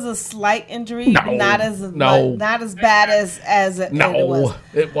think it was a slight injury, No. not as bad as it was.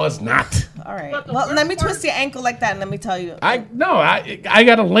 It was not. All right. But the Well, worst let me part- twist your ankle like that, and let me tell you. I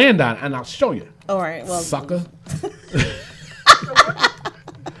got to land on it, and I'll show you, All right. Well, sucker.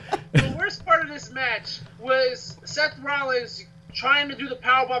 The worst part of this match was Seth Rollins trying to do the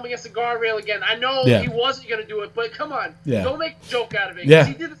powerbomb against the guardrail again. I know Yeah. he wasn't going to do it, but come on. Yeah. Don't make a joke out of it. 'Cause Yeah.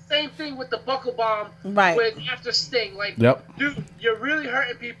 He did the same thing with the buckle bomb Right. after Sting. Like, Yep. dude, you're really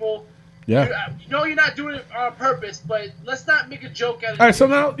hurting people. Yeah. You know you're not doing it on purpose, but let's not make a joke out of it. All right, so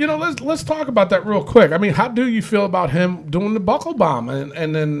now let's talk about that real quick. I mean, how do you feel about him doing the buckle bomb?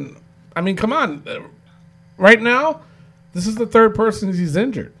 And then, I mean, come on, right now, this is the third person he's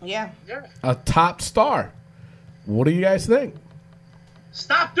injured. Yeah. Yeah. A top star. What do you guys think?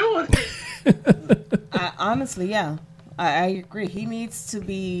 Stop doing it. Honestly, yeah. I agree. He needs to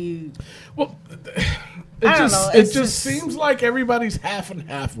be. Well, I don't know. It just seems like everybody's half and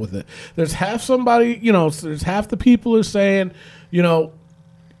half with it. There's half somebody, there's half the people are saying,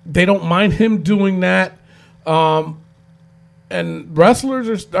 they don't mind him doing that. And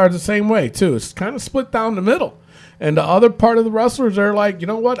wrestlers are the same way, too. It's kind of split down the middle. And the other part of the wrestlers are like, you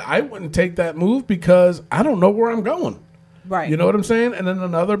know what? I wouldn't take that move because I don't know where I'm going. Right. You know what I'm saying? And then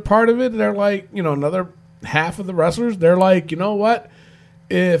another part of it, they're like, another half of the wrestlers, they're like, you know what?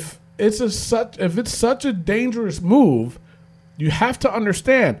 If it's such a dangerous move, you have to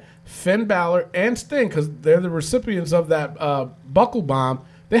understand Finn Balor and Sting, because they're the recipients of that buckle bomb,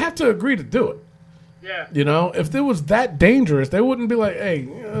 they have to agree to do it. Yeah. If it was that dangerous, they wouldn't be like, hey,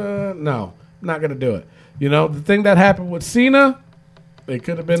 no, I'm not going to do it. The thing that happened with Cena, it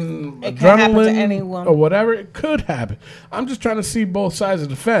could have been It can happen to adrenaline anyone. or whatever. It could happen. I'm just trying to see both sides of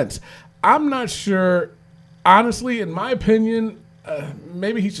the fence. I'm not sure, honestly, in my opinion,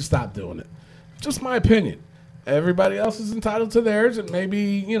 maybe he should stop doing it. Just my opinion. Everybody else is entitled to theirs, and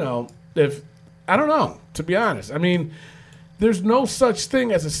maybe, if, I don't know, to be honest. I mean, there's no such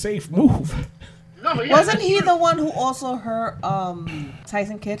thing as a safe move. No, yeah, Wasn't that's he true. the one who also hurt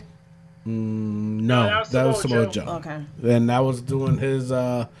Tyson Kidd? No, that was Samoa Joe. Okay. And that was doing his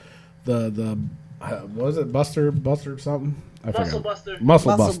what was it, Buster something? I Muscle forget. Buster.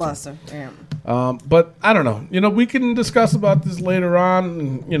 Muscle Muscle Buster. Buster. Yeah. But I don't know. We can discuss about this later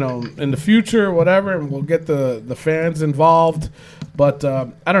on, in the future or whatever, and we'll get the fans involved. But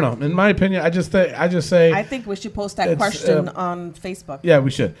I don't know. In my opinion, I just say I think we should post that It's, question on Facebook. yeah, we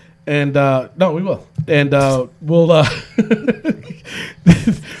should. And no, we will. And we'll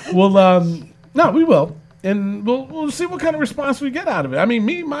no, we will. And we'll see what kind of response we get out of it. I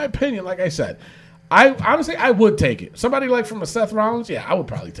mean, my opinion, like I said, I honestly would take it. Somebody like from a Seth Rollins, yeah, I would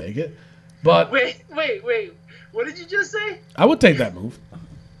probably take it. But Wait. What did you just say? I would take that move.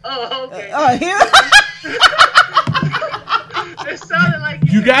 Oh, okay. Oh, here. It sounded like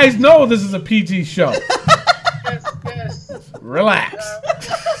You guys know this is a PG show. Yes. Relax.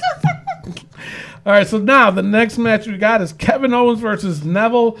 All right, so now the next match we got is Kevin Owens versus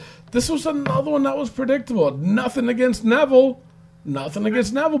Neville. This was another one that was predictable. Nothing against Neville,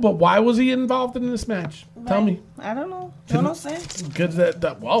 but why was he involved in this match? Tell me. I don't know. Yo no sé. Because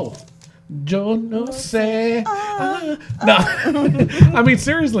whoa. Yo no sé. No. I mean,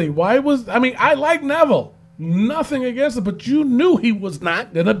 seriously, I like Neville. Nothing against it, but you knew he was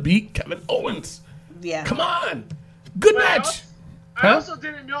not going to beat Kevin Owens. Yeah. Come on. Good match. I also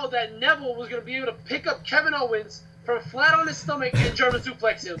didn't know that Neville was going to be able to pick up Kevin Owens from flat on his stomach and German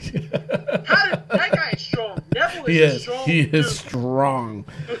suplex him. That guy is strong. Neville is strong. He is strong.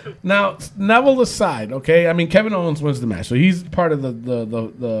 Now, Neville aside, okay? I mean, Kevin Owens wins the match, so he's part of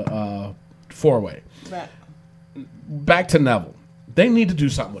the four-way. Right. Back to Neville. They need to do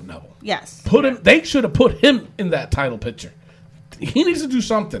something with Neville. Yes. They should have put him in that title picture. He needs to do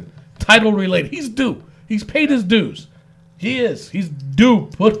something title related. He's due. He's paid his dues. He is. He's due.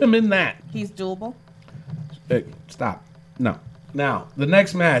 Put him in that. He's doable. Hey, stop. No. Now, the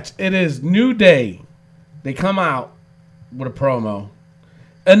next match, it is New Day. They come out with a promo.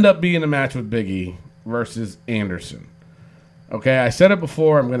 End up being a match with Big E versus Anderson. Okay, I said it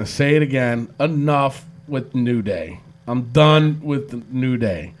before. I'm going to say it again. Enough with New Day. I'm done with the New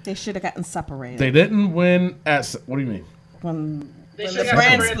Day. They should have gotten separated. They didn't win at... What do you mean? When They the should have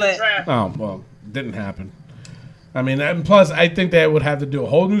brand separated the split. draft. Oh, well, didn't happen. I mean, and plus, I think they would have to do a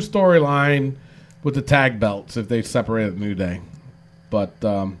whole new storyline with the tag belts if they separated New Day. But,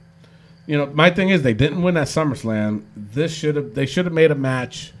 my thing is, they didn't win at SummerSlam. They should have made a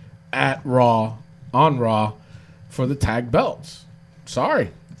match on Raw, for the tag belts.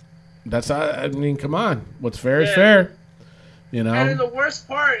 Sorry. I mean, come on. What's fair is fair. And then the worst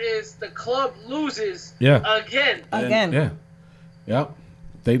part is the club loses again. Again. Yeah. Yep.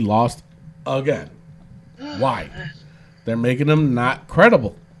 They lost again. Why? They're making them not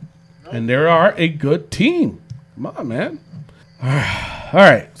credible. And they are a good team. Come on, man. All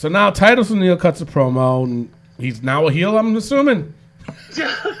right. So now Titus O'Neil cuts a promo, and he's now a heel, I'm assuming.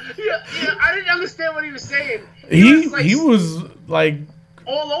 Yeah, I didn't understand what he was saying. He was like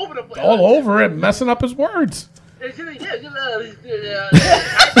all over the place. all over it, messing up his words.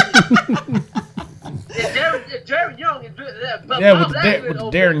 Darren Young is but Yeah, Bob with Backlund the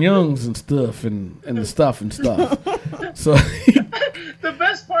opened. Darren Youngs and stuff and the stuff and stuff. So The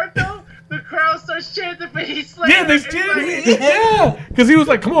best part though, the crowd starts chanting for Heath Slater. yeah, they chanted. Yeah, because he was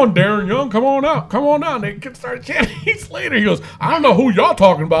like, "Come on, Darren Young, come on out, come on out." And they started chanting Heath Slater. He goes, "I don't know who y'all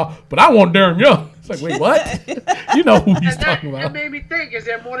talking about, but I want Darren Young." It's like, wait, what? You know who he's And that, talking that about? made me think: is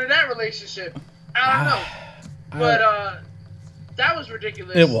there more to that relationship? I don't know, but that was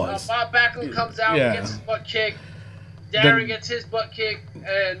ridiculous. It was. Bob Backlund comes out, Yeah. gets his butt kicked. Darren gets his butt kicked,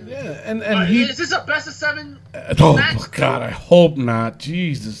 and Yeah, and he. is this a best of 7? Oh match? God, I hope not.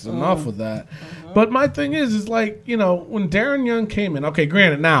 Jesus, enough with that. But my thing is like, you know, when Darren Young came in. Okay,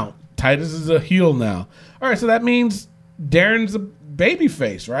 granted, now Titus is a heel now. All right, so that means Darren's a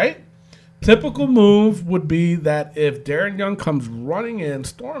babyface, right? Typical move would be that if Darren Young comes running in,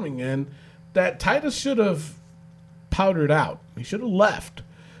 storming in, that Titus should have powdered out. He should have left.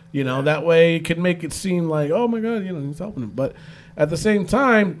 You know, that way it could make it seem like, oh my God, you know, he's helping him. But at the same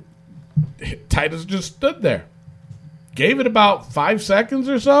time, Titus just stood there. Gave it about 5 seconds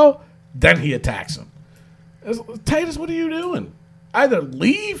or so, then he attacks him. Titus, what are you doing? Either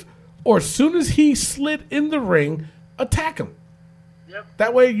leave or as soon as he slid in the ring, attack him. Yep.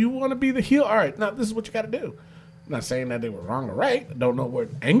 That way you want to be the heel. All right, now this is what you got to do. I'm not saying that they were wrong or right. I don't know what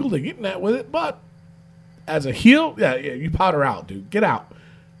angle they're getting at with it, but as a heel, yeah, you powder out, dude. Get out.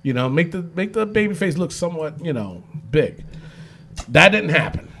 You know, make the babyface look somewhat, you know, big. That didn't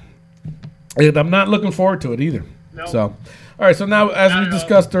happen. And I'm not looking forward to it either. No. So, all right. So now, as we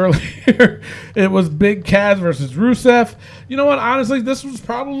discussed earlier, it was Big Cass versus Rusev. You know what? Honestly, this was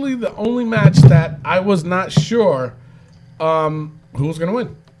probably the only match that I was not sure who was going to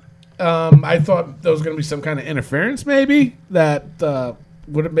win. I thought there was going to be some kind of interference, maybe that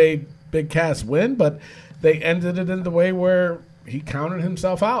would have made Big Cass win, but they ended it in the way where he counted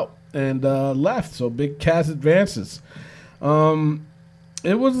himself out and left. So Big Cass advances.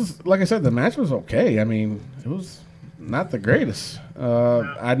 It was, like I said, the match was okay. I mean, it was not the greatest.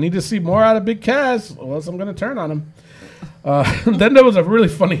 I need to see more out of Big Cass, or else I'm going to turn on him. Then there was a really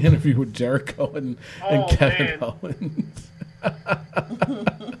funny interview with Jericho and Kevin Owens.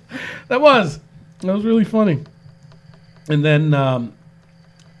 That was really funny. And then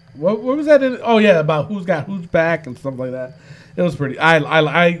what was that? Oh yeah, about who's got who's back and stuff like that. It was pretty. I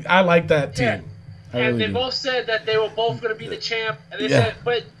like that team. Yeah. And really they do. both said that they were both going to be the champ. And they Yeah. said,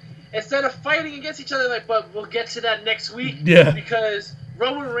 but instead of fighting against each other, like, but we'll get to that next week. Yeah. Because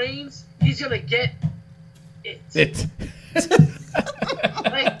Roman Reigns, he's going to get it.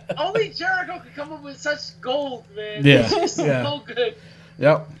 Like, only Jericho could come up with such gold, man. Yeah. It's just so good.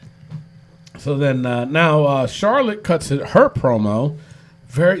 Yep. So then now Charlotte cuts her promo.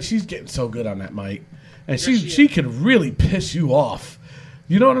 She's getting so good on that mic, and she could really piss you off.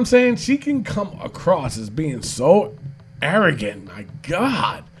 You know what I'm saying? She can come across as being so arrogant. My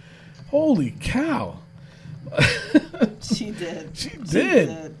God, holy cow! She did. She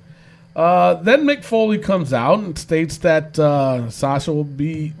did. Then Mick Foley comes out and states that Sasha will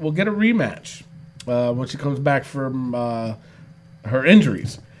get a rematch when she comes back from her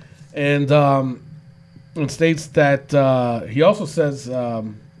injuries, and states that he also says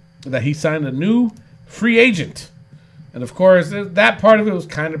that he signed a new free agent, and of course that part of it was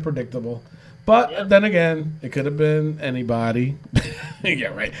kind of predictable. But then again, it could have been anybody. Yeah,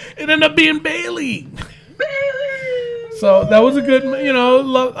 right. It ended up being Bayley. So that was a good,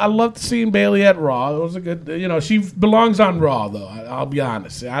 I loved seeing Bayley at Raw. It was a good, she belongs on Raw, though. I'll be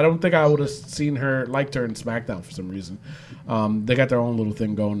honest. I don't think I would have liked her in SmackDown for some reason. They got their own little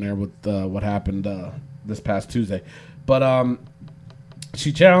thing going there with what happened this past Tuesday. But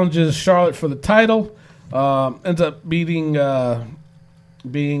she challenges Charlotte for the title, ends up being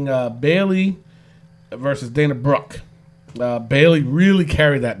Bayley versus Dana Brooke. Bayley really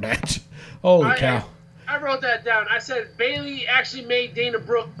carried that match. Holy cow. I wrote that down. I said Bayley actually made Dana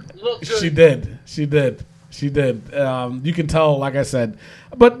Brooke look good. She did. You can tell, like I said.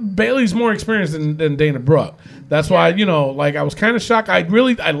 But Bayley's more experienced than Dana Brooke. That's why, I was kind of shocked. I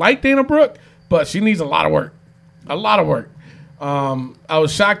like Dana Brooke, but she needs a lot of work. I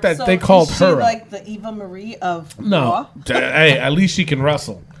was shocked that they called is she her. like the Eva Marie of No. Raw? Hey, at least she can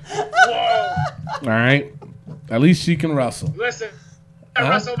wrestle. Whoa. All right? At least she can wrestle. Listen, at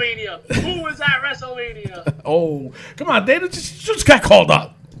WrestleMania. Who was at WrestleMania? Oh, come on, Dana just got called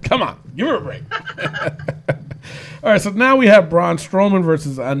up. Come on, give her a break. All right, so now we have Braun Strowman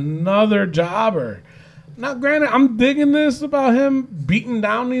versus another jobber. Now, granted, I'm digging this about him beating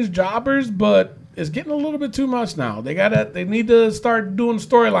down these jobbers, but it's getting a little bit too much now. They need to start doing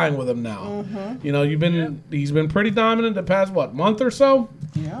storyline with him now. Mm-hmm. He's been pretty dominant the past month or so.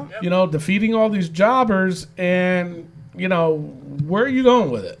 Yeah. You know, defeating all these jobbers, and you know, where are you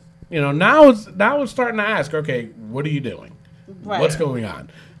going with it? You know, now it's starting to ask, okay, what are you doing? Right. What's going on?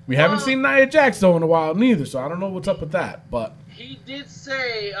 We haven't seen Nia Jax though in a while neither, so I don't know what's up with that. But He did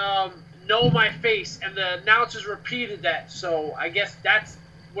say, know my face, and the announcers repeated that. So I guess that's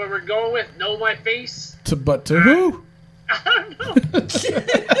where we're going with, know my face. to who? I don't know.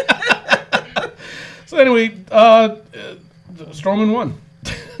 So anyway, Strowman won.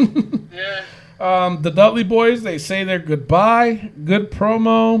 Yeah. The Dudley Boys, they say their goodbye. Good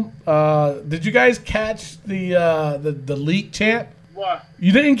promo. Did you guys catch the leak chant? What?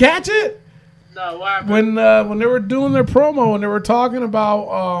 You didn't catch it? No, what happened? When they were doing their promo and they were talking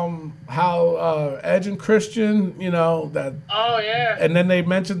about how Edge and Christian, you know, that, Oh, yeah. and then they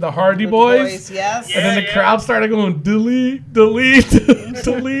mentioned the Hardy The Boys. yes. And then the Yeah, crowd started going, delete, delete,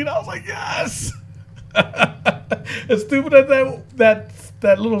 delete. I was like, yes. As stupid as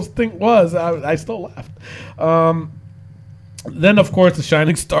that little thing was, I still laughed. Then, of course, the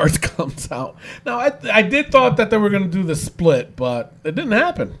Shining Stars comes out. Now, I did thought that they were going to do the split, but it didn't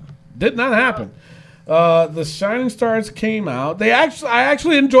happen. Did not happen. The Shining Stars came out. I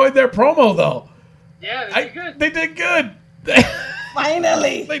actually enjoyed their promo, though. Yeah, they did good. They did good.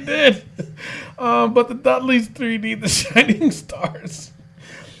 Finally. They did. But the Dudleys 3D, the Shining Stars.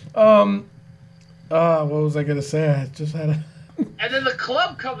 What was I going to say? I just had a... And then the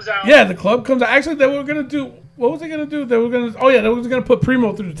club comes out. Yeah, the club comes out. Actually, they were going to do... What was they going to do? They were going to put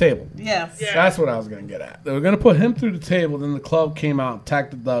Primo through the table. Yes. Yeah. That's what I was going to get at. They were going to put him through the table. Then the club came out,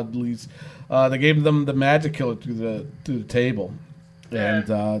 attacked the Dudleys. They gave them the Magic Killer through the table. And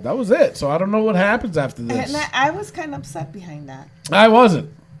that was it. So I don't know what happens after this. And I was kind of upset behind that. I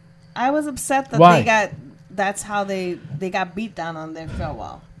wasn't. I was upset that Why? that's how they got beat down on their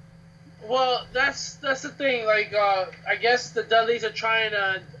farewell. Well, that's the thing. Like, I guess the Dudleys are trying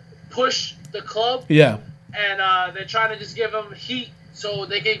to push the club, Yeah. and they're trying to just give them heat so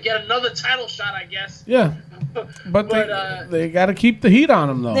they can get another title shot, I guess. Yeah. But they got to keep the heat on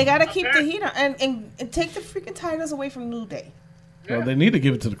them, though. They got to keep the heat on and take the freaking titles away from New Day. Well, they need to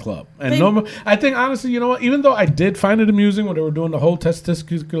give it to the club. And I think, honestly, you know what? Even though I did find it amusing when they were doing the whole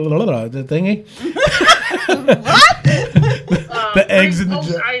testicle the thingy. The eggs in the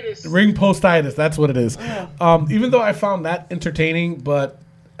postitis. ring postitis. That's what it is. Even though I found that entertaining, but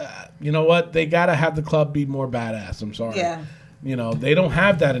you know what? They got to have the club be more badass. I'm sorry. Yeah. You know, they don't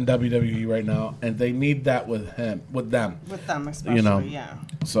have that in WWE right now, and they need that with them. With them, especially, You know. yeah.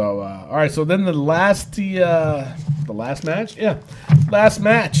 So, all right. So then the last match? Yeah. Last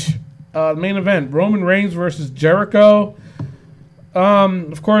match. Main event. Roman Reigns versus Jericho.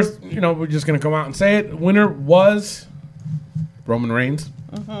 Of course, you know, we're just going to come out and say it. Winner was Roman Reigns.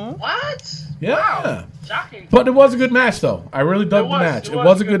 What? Yeah. Wow. Shocking. But it was a good match, though. I really dug the was. match. It It was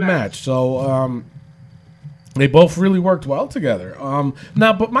was a a good good match. So, they both really worked well together.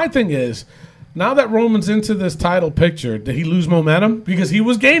 Now, but my thing is, now that Roman's into this title picture, did he lose momentum? Because he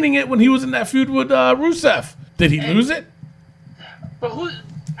was gaining it when he was in that feud with Rusev. Did he lose it? But who?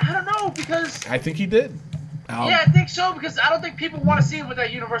 I don't know, because... I think he did. Yeah, I think so, because I don't think people want to see him with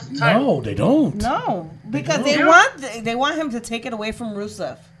that Universal title. No, they don't. No, because don't. they want him to take it away from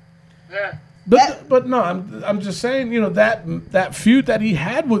Rusev. Yeah. But no, I'm just saying, you know, that feud that he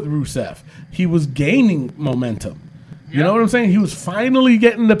had with Rusev, he was gaining momentum. You know what I'm saying? He was finally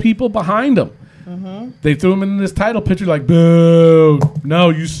getting the people behind him. Mm-hmm. They threw him in this title picture like, boo, no,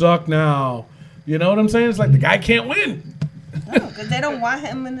 you suck now. You know what I'm saying? It's like the guy can't win. No, because they don't want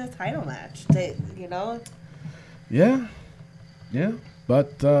him in the title match. Yeah.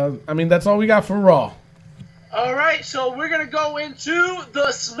 But, I mean, that's all we got for Raw. All right, so we're going to go into the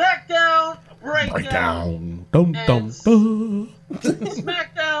SmackDown breakdown. Dum, dum, dum.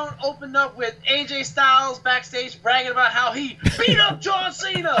 SmackDown opened up with AJ Styles backstage bragging about how he beat up John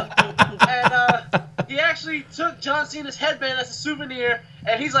Cena. And he actually took John Cena's headband as a souvenir,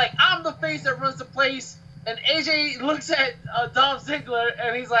 and he's like, I'm the face that runs the place. And AJ looks at Dolph Ziggler,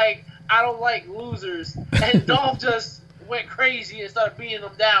 and he's like, I don't like losers. And Dolph just went crazy and started beating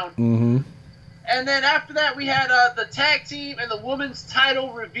him down. Mm-hmm. And then after that, we had the tag team and the women's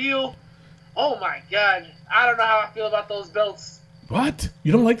title reveal. Oh, my God. I don't know how I feel about those belts. What?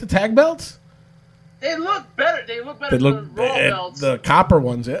 You don't like the tag belts? They look better. They look better than the Raw belts. The copper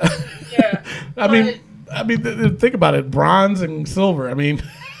ones, yeah. Yeah. I mean, think about it. Bronze and silver. I mean,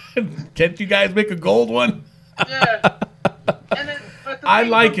 can't you guys make a gold one? Yeah. And then, I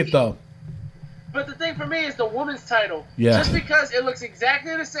like it, though. But the thing for me is the women's title. Yeah. Just because it looks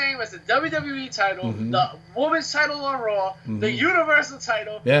exactly the same as the WWE title, the women's title on Raw, the Universal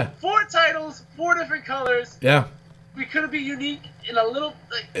title. Yeah. 4 titles, 4 different colors. Yeah. we couldn't be unique in a little.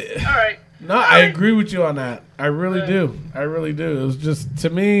 All right. No, I agree with you on that. I really do. I really do. It was just, to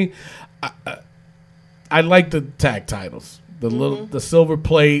me, I like the tag titles. The silver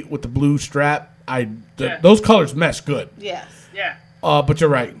plate with the blue strap. Those colors mesh good. Yes. Yeah. But you're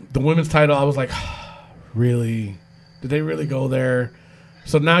right. The women's title, I was like, really? Did they really go there?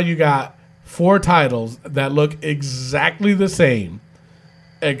 So now you got 4 titles that look exactly the same,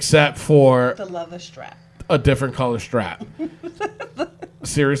 except for The leather strap. a different color strap.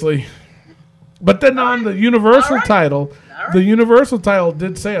 Seriously? But then on the Universal title, the Universal title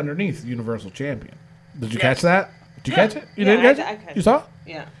did say underneath Universal Champion. Did you catch that? Did you catch it? You didn't catch I it? catch You saw it?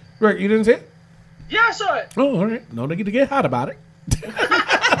 Yeah. Rick, you didn't see it? Yeah, I saw it. Oh, all right. No need to get hot about it.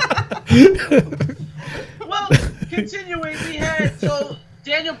 Well, continuing, we had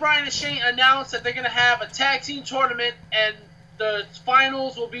Daniel Bryan and Shane announced that they're going to have a tag team tournament, and the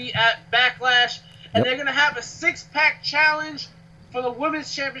finals will be at Backlash, and they're going to have a 6-pack challenge for the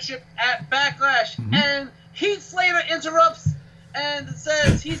Women's Championship at Backlash. And Heath Slater interrupts and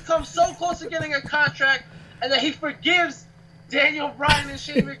says he's come so close to getting a contract, and that he forgives Daniel Bryan and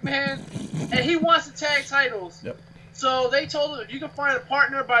Shane McMahon, and he wants the tag titles. Yep. So they told him, if you can find a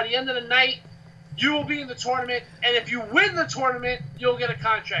partner by the end of the night, you will be in the tournament, and if you win the tournament, you'll get a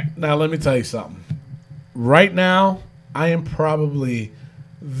contract. Now, let me tell you something. Right now, I am probably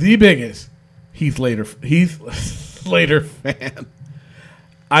the biggest Heath Slater fan.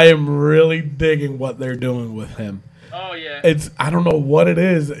 I am really digging what they're doing with him. Oh, yeah. I don't know what it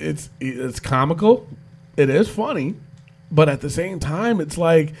is. It's comical. It is funny. But at the same time, it's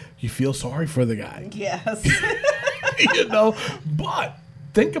like you feel sorry for the guy. Yes. You know? But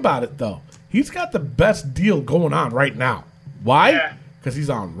think about it, though. He's got the best deal going on right now. Why? Because he's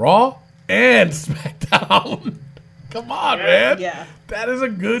on Raw and SmackDown. Come on, man. Yeah. That is a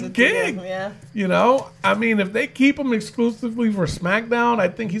good gig. Yeah. You know? I mean, if they keep him exclusively for SmackDown, I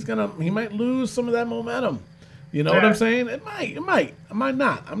think he might lose some of that momentum. You know what I'm saying? It might. It might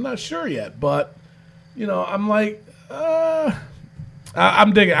not. I'm not sure yet. But, you know, I'm like,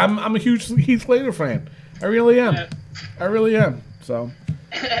 I'm digging. I'm a huge Heath Slater fan. I really am. Yeah. I really am. So.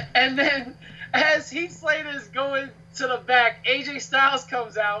 And then, as Heath Slater is going to the back, AJ Styles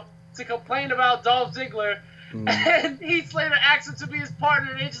comes out to complain about Dolph Ziggler. And Heath Slater asks him to be his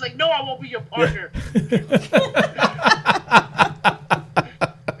partner, and AJ's like, no, I won't be your partner.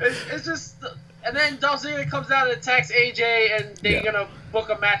 It's just... And then Dolph Ziggler comes out and attacks AJ, and they're going to book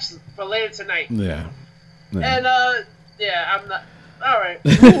a match for later tonight. Yeah. And, I'm not... All right.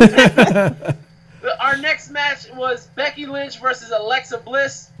 Our next match was Becky Lynch versus Alexa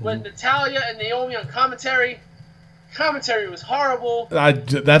Bliss with Natalya and Naomi on commentary. Commentary was horrible.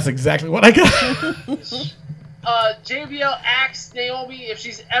 That's exactly what I got. JBL asked Naomi if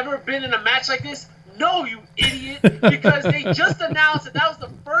she's ever been in a match like this. No, you idiot. Because they just announced that was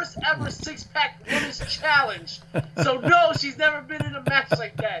the first ever 6-pack women's challenge. So, no, she's never been in a match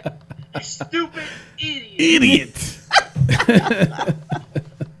like that. You stupid idiot.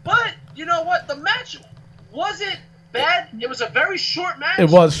 But, you know what? The match wasn't bad. It was a very short match. It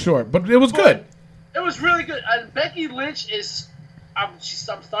was short, but it was good. It was really good. And Becky Lynch is... I'm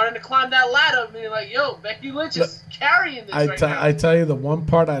starting to climb that ladder. I mean, like, yo, Becky Lynch is carrying this now. I tell you, the one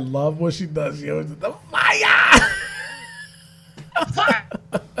part I love what she does, yo, is the fire.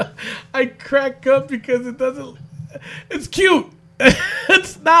 I crack up because it doesn't. It's cute.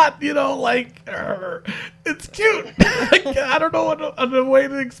 It's not, you know, like it's cute. I don't know other way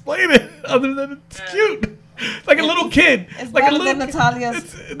to explain it other than it's cute. Like a little kid. It's like better a little than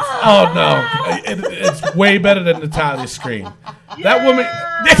Natalia's. Oh no, it's way better than Natalia's scream. That woman.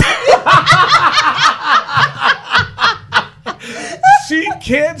 She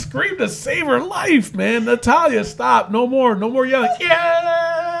can't scream to save her life, man. Natalia, stop. No more yelling.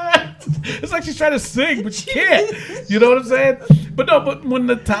 Yeah. It's like she's trying to sing, but she can't. You know what I'm saying? But when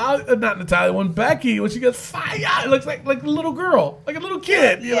when Becky, when she gets fire, it looks like a little girl, like a little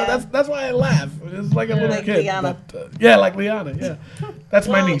kid. You know, that's why I laugh. It's like a little like kid. Liana. But, like Liana. Yeah, that's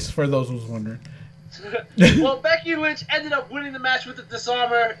my niece. For those who's wondering. Well, Becky Lynch ended up winning the match with the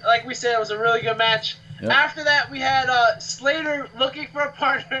disarmer. Like we said, it was a really good match. Yep. After that, we had Slater looking for a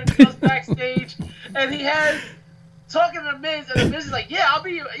partner and goes backstage, and he has talking to Miz, and the Miz is like, I'll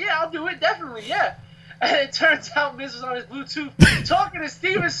do it, definitely, yeah. And it turns out Miz was on his Bluetooth talking to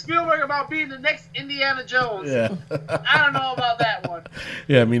Steven Spielberg about being the next Indiana Jones. Yeah. I don't know about that one.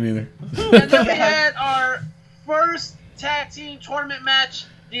 Yeah, me neither. And then we had our first tag team tournament match,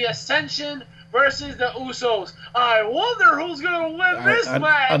 The Ascension versus the Usos. I wonder who's going to win this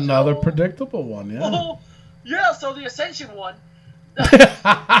match. Another predictable one, yeah. Oh, yeah, so the Ascension won.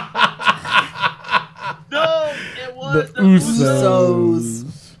 No, it was was The the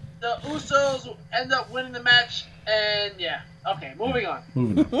Usos. The Usos end up winning the match, and yeah. Okay, moving on.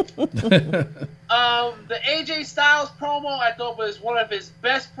 The AJ Styles promo I thought was one of his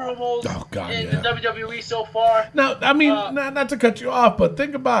best promos in the WWE so far. Now, I mean, not to cut you off, but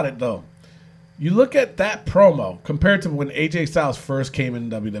think about it though. You look at that promo compared to when AJ Styles first came in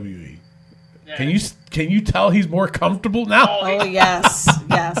WWE. Yeah. Can you tell he's more comfortable now? Oh yes,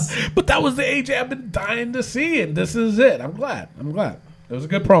 yes. But that was the AJ I've been dying to see, and this is it. I'm glad. It was a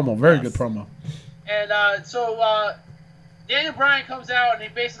good promo, very good promo. And so Daniel Bryan comes out and he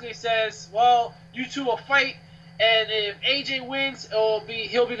basically says, "Well, you two will fight, and if AJ wins, he'll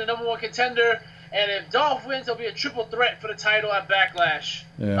be the number one contender, and if Dolph wins, it'll be a triple threat for the title at Backlash."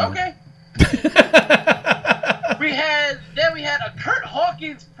 Yeah. Okay. we had a Kurt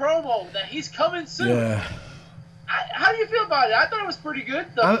Hawkins promo that he's coming soon. Yeah. How do you feel about it? I thought it was pretty good.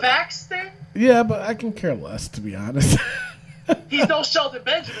 The facts thing. Yeah, but I can care less, to be honest. He's no Shelton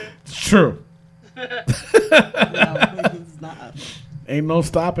Benjamin. It's true. No, he's not. Ain't no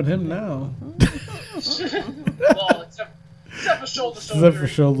stopping him now. Well, except for shoulder surgery. Except for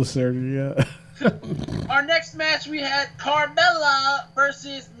shoulder surgery, yeah. Our next match, we had Carmella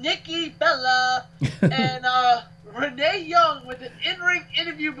versus Nikki Bella and Renee Young with an in-ring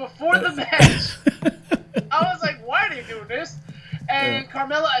interview before the match. I was like, why are they doing this? And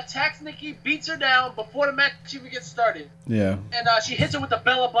Carmella attacks Nikki, beats her down before the match even gets started. Yeah. And she hits her with the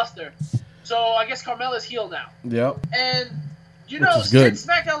Bella Buster. So I guess Carmella's heel now. Yep. And, good. since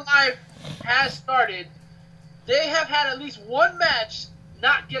SmackDown Live has started, they have had at least one match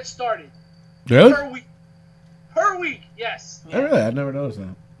not get started. Really? Per week, yes. Oh, really? I never noticed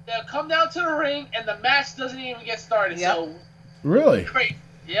that. They'll come down to the ring, and the match doesn't even get started. Yep. So, Really? great.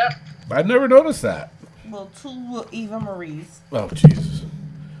 Yep. I never noticed that. Well, two Eva Marie's. Oh, Jesus.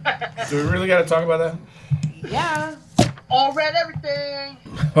 Do we really got to talk about that? Yeah. All read everything.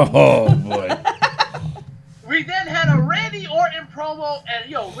 Oh, boy. We then had a Randy Orton promo,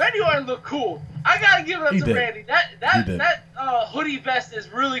 and Randy Orton looked cool. I gotta give it up to Randy. That hoodie vest is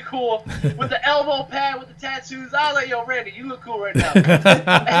really cool with the elbow pad with the tattoos. I was like, Randy, you look cool right now.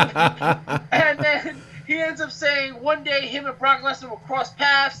 and then he ends up saying one day him and Brock Lesnar will cross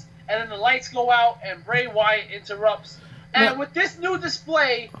paths, and then the lights go out, and Bray Wyatt interrupts. And with this new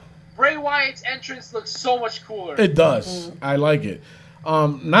display, Bray Wyatt's entrance looks so much cooler. It does. I like it.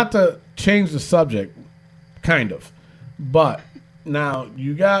 Not to change the subject, kind of, but now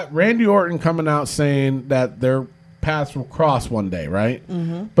you got Randy Orton coming out saying that their paths will cross one day, right?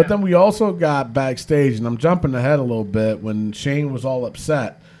 Mm-hmm. But then we also got backstage, and I'm jumping ahead a little bit, when Shane was all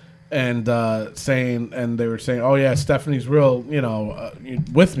upset and they were saying, "Oh yeah, Stephanie's real,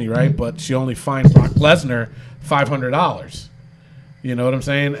 with me, right? But she only fined Brock Lesnar $500." You know what I'm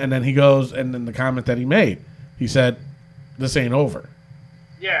saying? And then he goes, and then the comment that he made, he said, "This ain't over."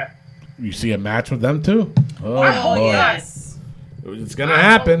 Yeah. You see a match with them too? Oh, hope boy. Yes. It's gonna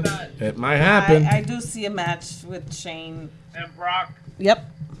happen. It might happen. I do see a match with Shane and Brock. Yep.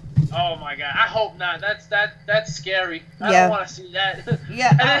 Oh my God! I hope not. That's scary. I Yeah. don't want to see that. Yeah.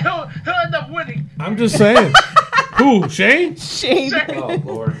 And then he'll end up winning. I'm just saying. Who? Shane? Shane. Oh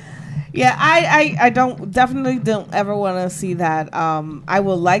Lord. Yeah, I definitely don't ever want to see that. I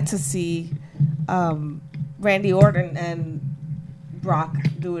would like to see Randy Orton and Brock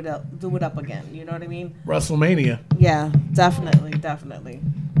do it up again. You know what I mean? WrestleMania. Yeah, definitely.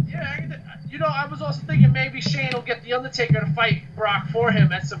 Yeah, I was also thinking maybe Shane will get The Undertaker to fight Brock for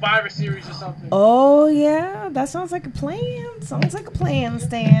him at Survivor Series or something. Oh yeah, that sounds like a plan.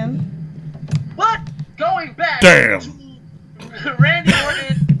 Stan. But going back Damn. to Randy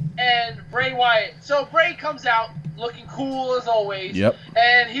Orton and Bray Wyatt. So Bray comes out looking cool as always. Yep.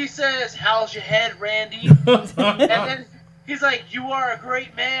 And he says, "How's your head, Randy?" And then he's like, "You are a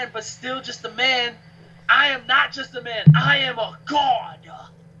great man, but still just a man. I am not just a man. I am a god."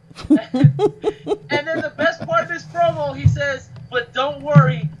 And then the best part of this promo, he says, "But don't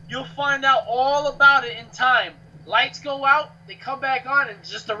worry, you'll find out all about it in time. Lights go out, they come back on, and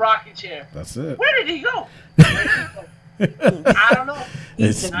it's just a rocking chair." That's it. Where did he go? I don't know.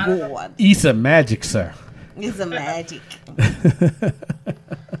 He's I don't know. a god. He's a magic, sir. He's a magic.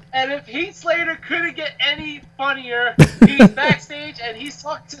 And if Heath Slater couldn't get any funnier, he's backstage and he's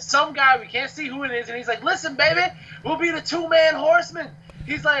talking to some guy, we can't see who it is, and he's like, "Listen, baby, we'll be the two-man horseman."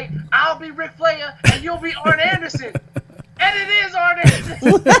 He's like, "I'll be Ric Flair and you'll be Arn Anderson." And it is Arn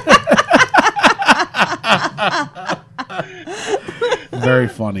Anderson. Very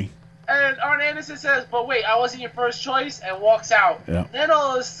funny. And Arn Anderson says, "But wait, I wasn't your first choice," and walks out. Yeah. Then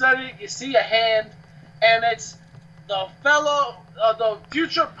all of a sudden, you see a hand, and it's the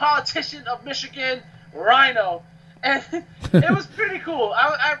future politician of Michigan, Rhino. And it was pretty cool.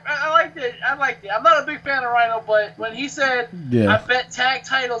 I liked it. I liked it. I'm not a big fan of Rhino, but when he said, Yeah. I bet tag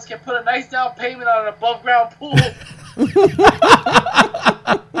titles can put a nice down payment on an above ground pool.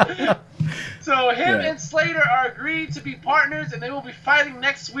 So him Yeah. and Slater are agreed to be partners, and they will be fighting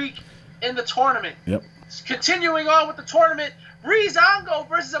next week in the tournament. Yep. Continuing on with the tournament, Breezango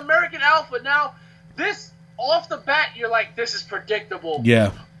versus American Alpha. Now, this, off the bat, you're like, this is predictable.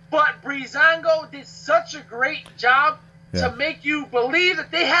 Yeah. But Breezango did such a great job Yeah. to make you believe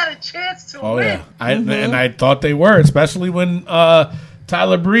that they had a chance to Oh win. yeah. And I thought they were, especially when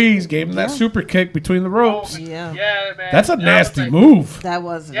Tyler Breeze gave him that super kick between the ropes. Yeah. Yeah, man. That's a That nasty was like- move. That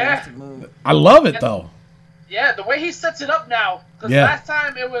was a Yeah. nasty move. I love it though. Yeah, the way he sets it up now. Because Yeah. last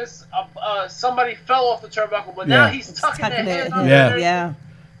time it was somebody fell off the turnbuckle, but now Yeah. he's tucking their Tucking it. hands on Yeah. there. Yeah.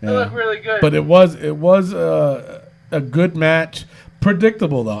 It looked really good. But it was a good match.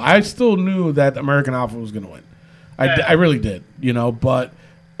 Predictable though. I still knew that American Alpha was going to win. Yeah. I really did. You know, but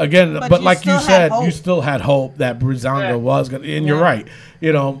again, But but you like you still had said, hope. you still had hope that Breezango Yeah. was going to, and you're Yeah. right.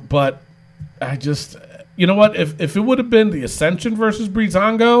 You know, but I just, you know what? If it would have been the Ascension versus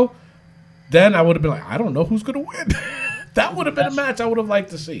Breezango, then I would have been like, I don't know who's going to win. That would have been a match I would have liked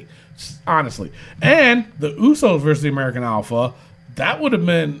to see, honestly. And the Usos versus the American Alpha, that would have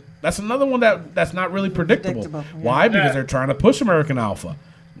been. That's another one that's not really predictable. Predictable, yeah. Why? Because Yeah. they're trying to push American Alpha.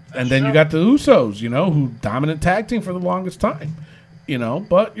 And then you true. got the Usos, you know, who dominant tag team for the longest time. You know,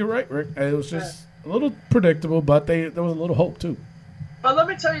 but you're right, Rick. It was just a little predictable, but there was a little hope too. But let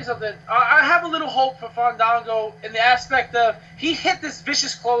me tell you something. I have a little hope for Fandango in the aspect of he hit this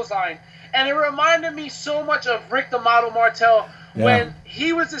vicious clothesline. And it reminded me so much of Rick the Model Martel Yeah. when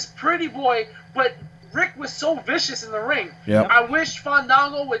he was this pretty boy, but Rick was so vicious in the ring. Yep. I wish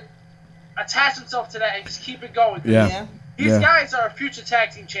Fandango would attach himself to that and just keep it going. Yeah. Yeah. These Yeah. guys are future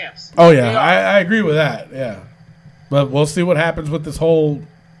tag team champs. Oh They yeah, are. I agree with that. Yeah, but we'll see what happens with this whole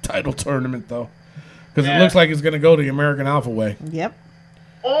title tournament though, because it Yeah. looks like it's going to go the American Alpha way. Yep.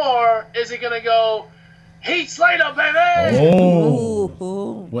 Or is it going to go Heath Slater, baby? Oh,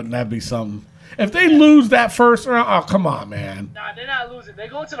 Ooh. wouldn't that be something? If they lose that first round, oh come on, man. Nah, they're not losing. They're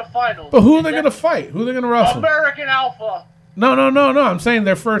going to the finals. But who are they going to fight? Who are they going to wrestle? American Alpha. No. I'm saying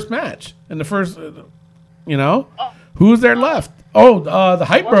their first match in the first. You know, Oh. who's there left? Oh, the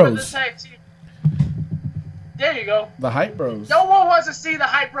Hype What for the Bros. tag team? There you go. The Hype Bros. No one wants to see the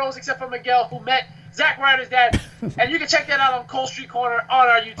Hype Bros except for Miguel, who met Zack Ryder's dad. And you can check that out on Cole Street Corner on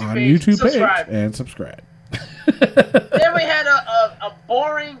our YouTube On page. YouTube Subscribe. page and subscribe. Then we had a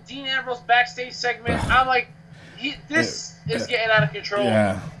boring Dean Ambrose backstage segment. I'm like, this is getting out of control.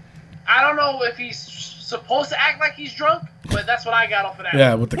 Yeah, I don't know if he's supposed to act like he's drunk, but that's what I got off of that.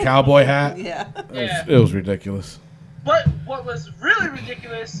 yeah, with the cowboy hat. Yeah. Yeah. It was ridiculous. But what was really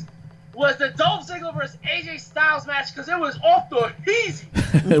ridiculous was the Dolph Ziggler versus AJ Styles match because it was off the easy.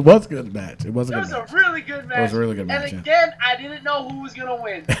 It was a good match. It was a It good was match. a really good match. It was a really good match, And yeah. again, I didn't know who was gonna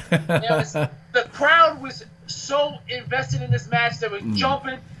win. The crowd was so invested in this match. They were Mm.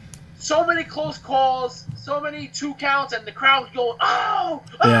 jumping. So many close calls. So many 2 counts, and the crowd was going, oh,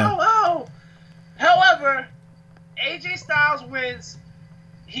 oh, Yeah. oh. However, AJ Styles wins.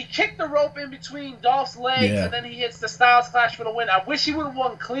 He kicked the rope in between Dolph's legs, Yeah. and then he hits the Styles Clash for the win. I wish he would have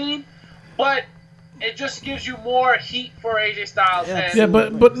won clean, but it just gives you more heat for AJ Styles. Yeah. And Yeah,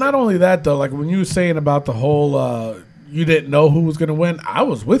 but not only that though. Like when you were saying about the whole, you didn't know who was going to win. I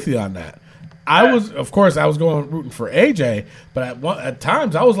was with you on that. I was, of course, I was going rooting for AJ, but at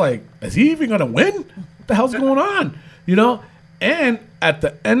times I was like, is he even going to win? What the hell's going on? You know. And at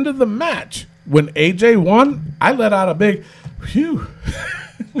the end of the match, when AJ won, I let out a big, phew.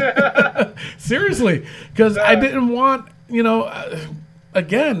 Seriously, because I didn't want, you know,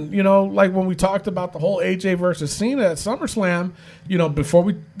 again, you know, like when we talked about the whole AJ versus Cena at SummerSlam, you know, before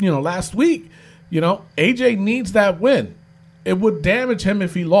we, you know, last week, you know, AJ needs that win. It would damage him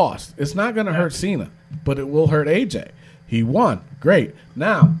if he lost. It's not going to hurt Cena, but it will hurt AJ. He won. Great.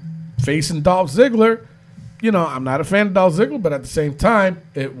 Now, facing Dolph Ziggler, you know, I'm not a fan of Dolph Ziggler, but at the same time,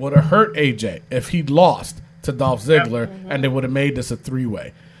 it would have hurt AJ if he'd lost to Dolph Ziggler, and they would have made this a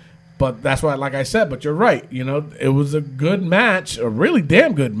 3-way. But that's why, like I said, but you're right. You know, it was a good match, a really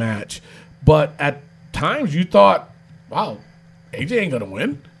damn good match. But at times you thought, wow, AJ ain't going to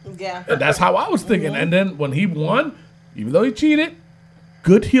win. Yeah. And that's how I was thinking. And then when he won, even though he cheated,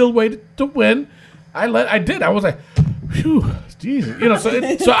 good heel way to win. I did. I was like, phew, Jesus. You know,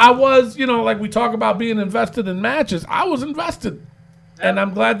 so I was, you know, like we talk about being invested in matches. I was invested. And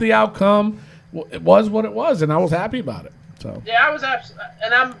I'm glad the outcome it was what it was, and I was happy about it. So yeah, I was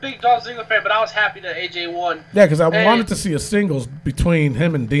and I'm a big Dolph Ziggler fan, but I was happy that AJ won. yeah, because I And- wanted to see a singles between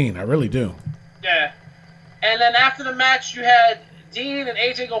him and Dean. I really do. Yeah. And then after the match, you had Dean and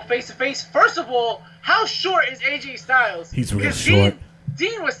AJ go face to face. First of all, how short is AJ Styles? He's real Because short.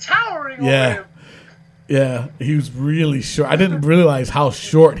 Dean was towering Yeah. over him. Yeah, he was really short. I didn't realize how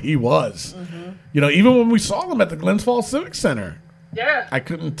short he was. You know, even when we saw him at the Glens Falls Civic Center, Yeah. I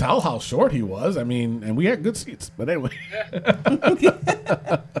couldn't tell how short he was. I mean, and we had good seats. But anyway.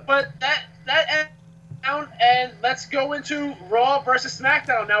 But that down, and let's go into Raw versus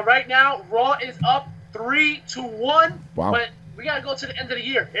SmackDown. Now, right now, Raw is up 3-1. Wow. But we gotta go to the end of the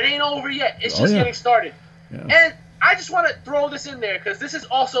year. It ain't over yet. It's Oh, just yeah. getting started. Yeah. And I just want to throw this in there because this is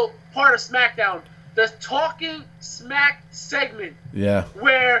also part of SmackDown, the Talking Smack segment, Yeah.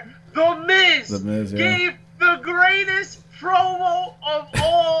 where The Miz, The Miz, yeah. gave the greatest promo of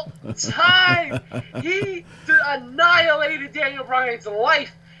all time. He annihilated Daniel Bryan's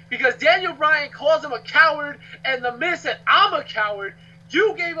life because Daniel Bryan calls him a coward, and The Miz said, "I'm a coward.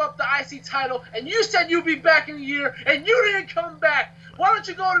 You gave up the IC title, and you said you'd be back in a year, and you didn't come back. Why don't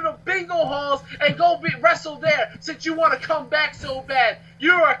you go to the bingo halls and go wrestle there since you want to come back so bad?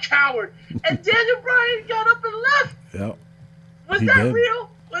 You're a coward." And Daniel Bryan got up and left. Yep. Was He that did.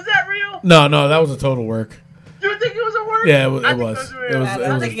 real? Was that real? No, that was a total work. You think it was a work? Yeah, it I think was. real. It was- I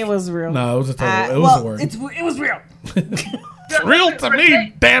don't think it was real. No, it was a total. It was well, a work. it was real. It's real to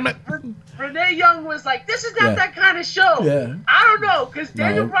me, damn it. Renee Young was like, "This is not Yeah. that kind of show." Yeah. I don't know, because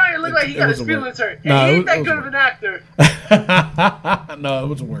Daniel Bryan looked like he got was his a work. feelings hurt. And No, he it ain't that was good a of an actor. No, it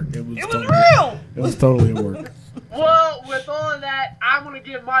was a work. It was It was totally, real. It was totally a work. Well, with all of that, I'm going to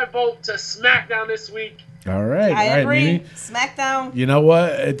give my vote to SmackDown this week. All right. I all right, agree. Mimi. SmackDown. You know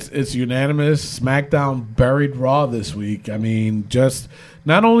what? It's unanimous. SmackDown buried Raw this week. I mean, just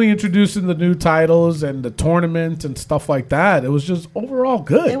not only introducing the new titles and the tournament and stuff like that, it was just overall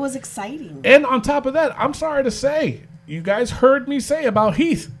good. It was exciting. And on top of that, I'm sorry to say, you guys heard me say about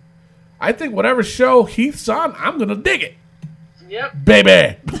Heath. I think whatever show Heath's on, I'm going to dig it. Yep.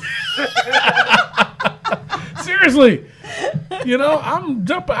 Baby. Seriously. You know, I'm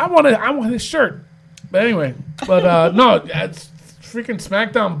jumping. I want his shirt. But anyway, no, it's freaking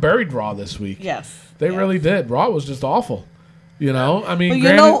SmackDown buried Raw this week. Yes. They really did. Raw was just awful. You know, I mean,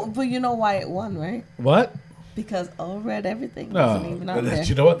 But you know why it won, right? what? Because All Red Everything No, wasn't even on there.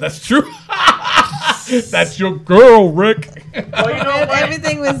 you know what? That's true. That's your girl, Rick. Well, you know And what?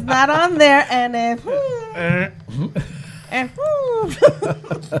 everything was not on there, and then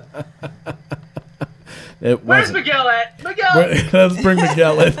Where's Miguel at? Miguel! Let's bring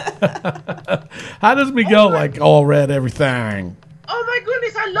Miguel in. How does Miguel like all red everything? Oh my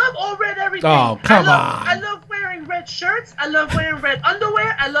goodness, I love all red everything. Oh, come on. I love wearing red shirts. I love wearing red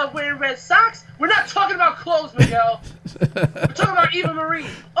underwear. I love wearing red socks. We're not talking about clothes, Miguel. We're talking about Eva Marie.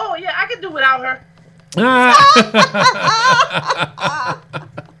 Oh, yeah, I can do without her.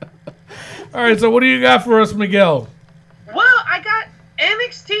 All right, so what do you got for us, Miguel? Well, I got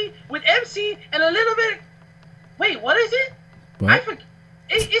NXT with MC and a little bit. Wait, what is it? What? I forget.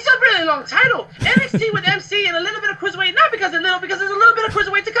 It's a really long title. NXT with MC and a little bit of cruiserweight. Not because there's a little bit of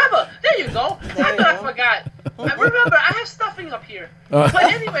cruiserweight to cover. There you go. I thought I forgot. Remember, I have stuffing up here. But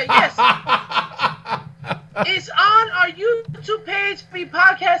anyway, yes. It's on our YouTube page, the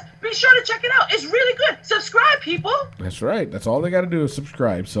podcast. Be sure to check it out. It's really good. Subscribe, people. That's right. That's all they got to do is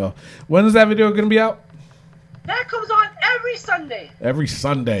subscribe. So when is that video going to be out? That comes on every Sunday. Every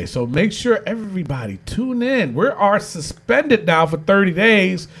Sunday. So make sure everybody tune in. We are suspended now for 30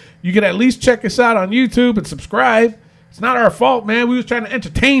 days. You can at least check us out on YouTube and subscribe. It's not our fault, man. We was trying to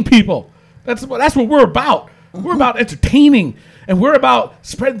entertain people. That's what we're about. We're about entertaining, and we're about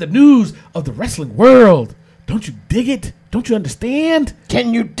spreading the news of the wrestling world. Don't you dig it? Don't you understand?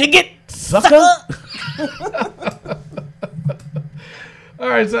 can you dig it, Sucker? All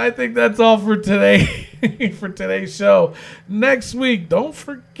right, so I think that's all for today, for today's show. Next week, don't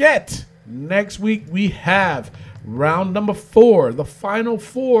forget, next week we have round number 4, the final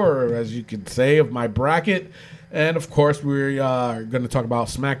 4, as you could say, of my bracket. And, of course, we are going to talk about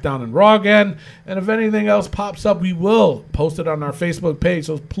SmackDown and Raw again. And if anything else pops up, we will post it on our Facebook page.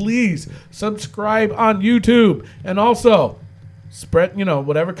 So please subscribe on YouTube. And also, spread,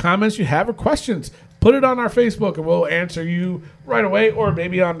 whatever comments you have or questions, put it on our Facebook and we'll answer you right away or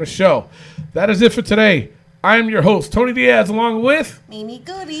maybe on the show. That is it for today. I am your host, Tony Diaz, along with Mimi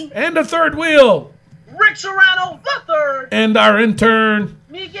Goody. and the third wheel Rick Serrano the third. and our intern,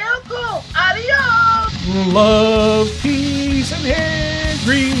 Miguel Cole. Adios. Love, Peace, and Hair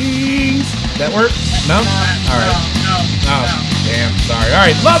Grease. That work? No? All right. No. Oh, damn. Sorry. All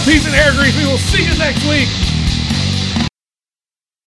right. Love, Peace, and Hair Grease. We will see you next week.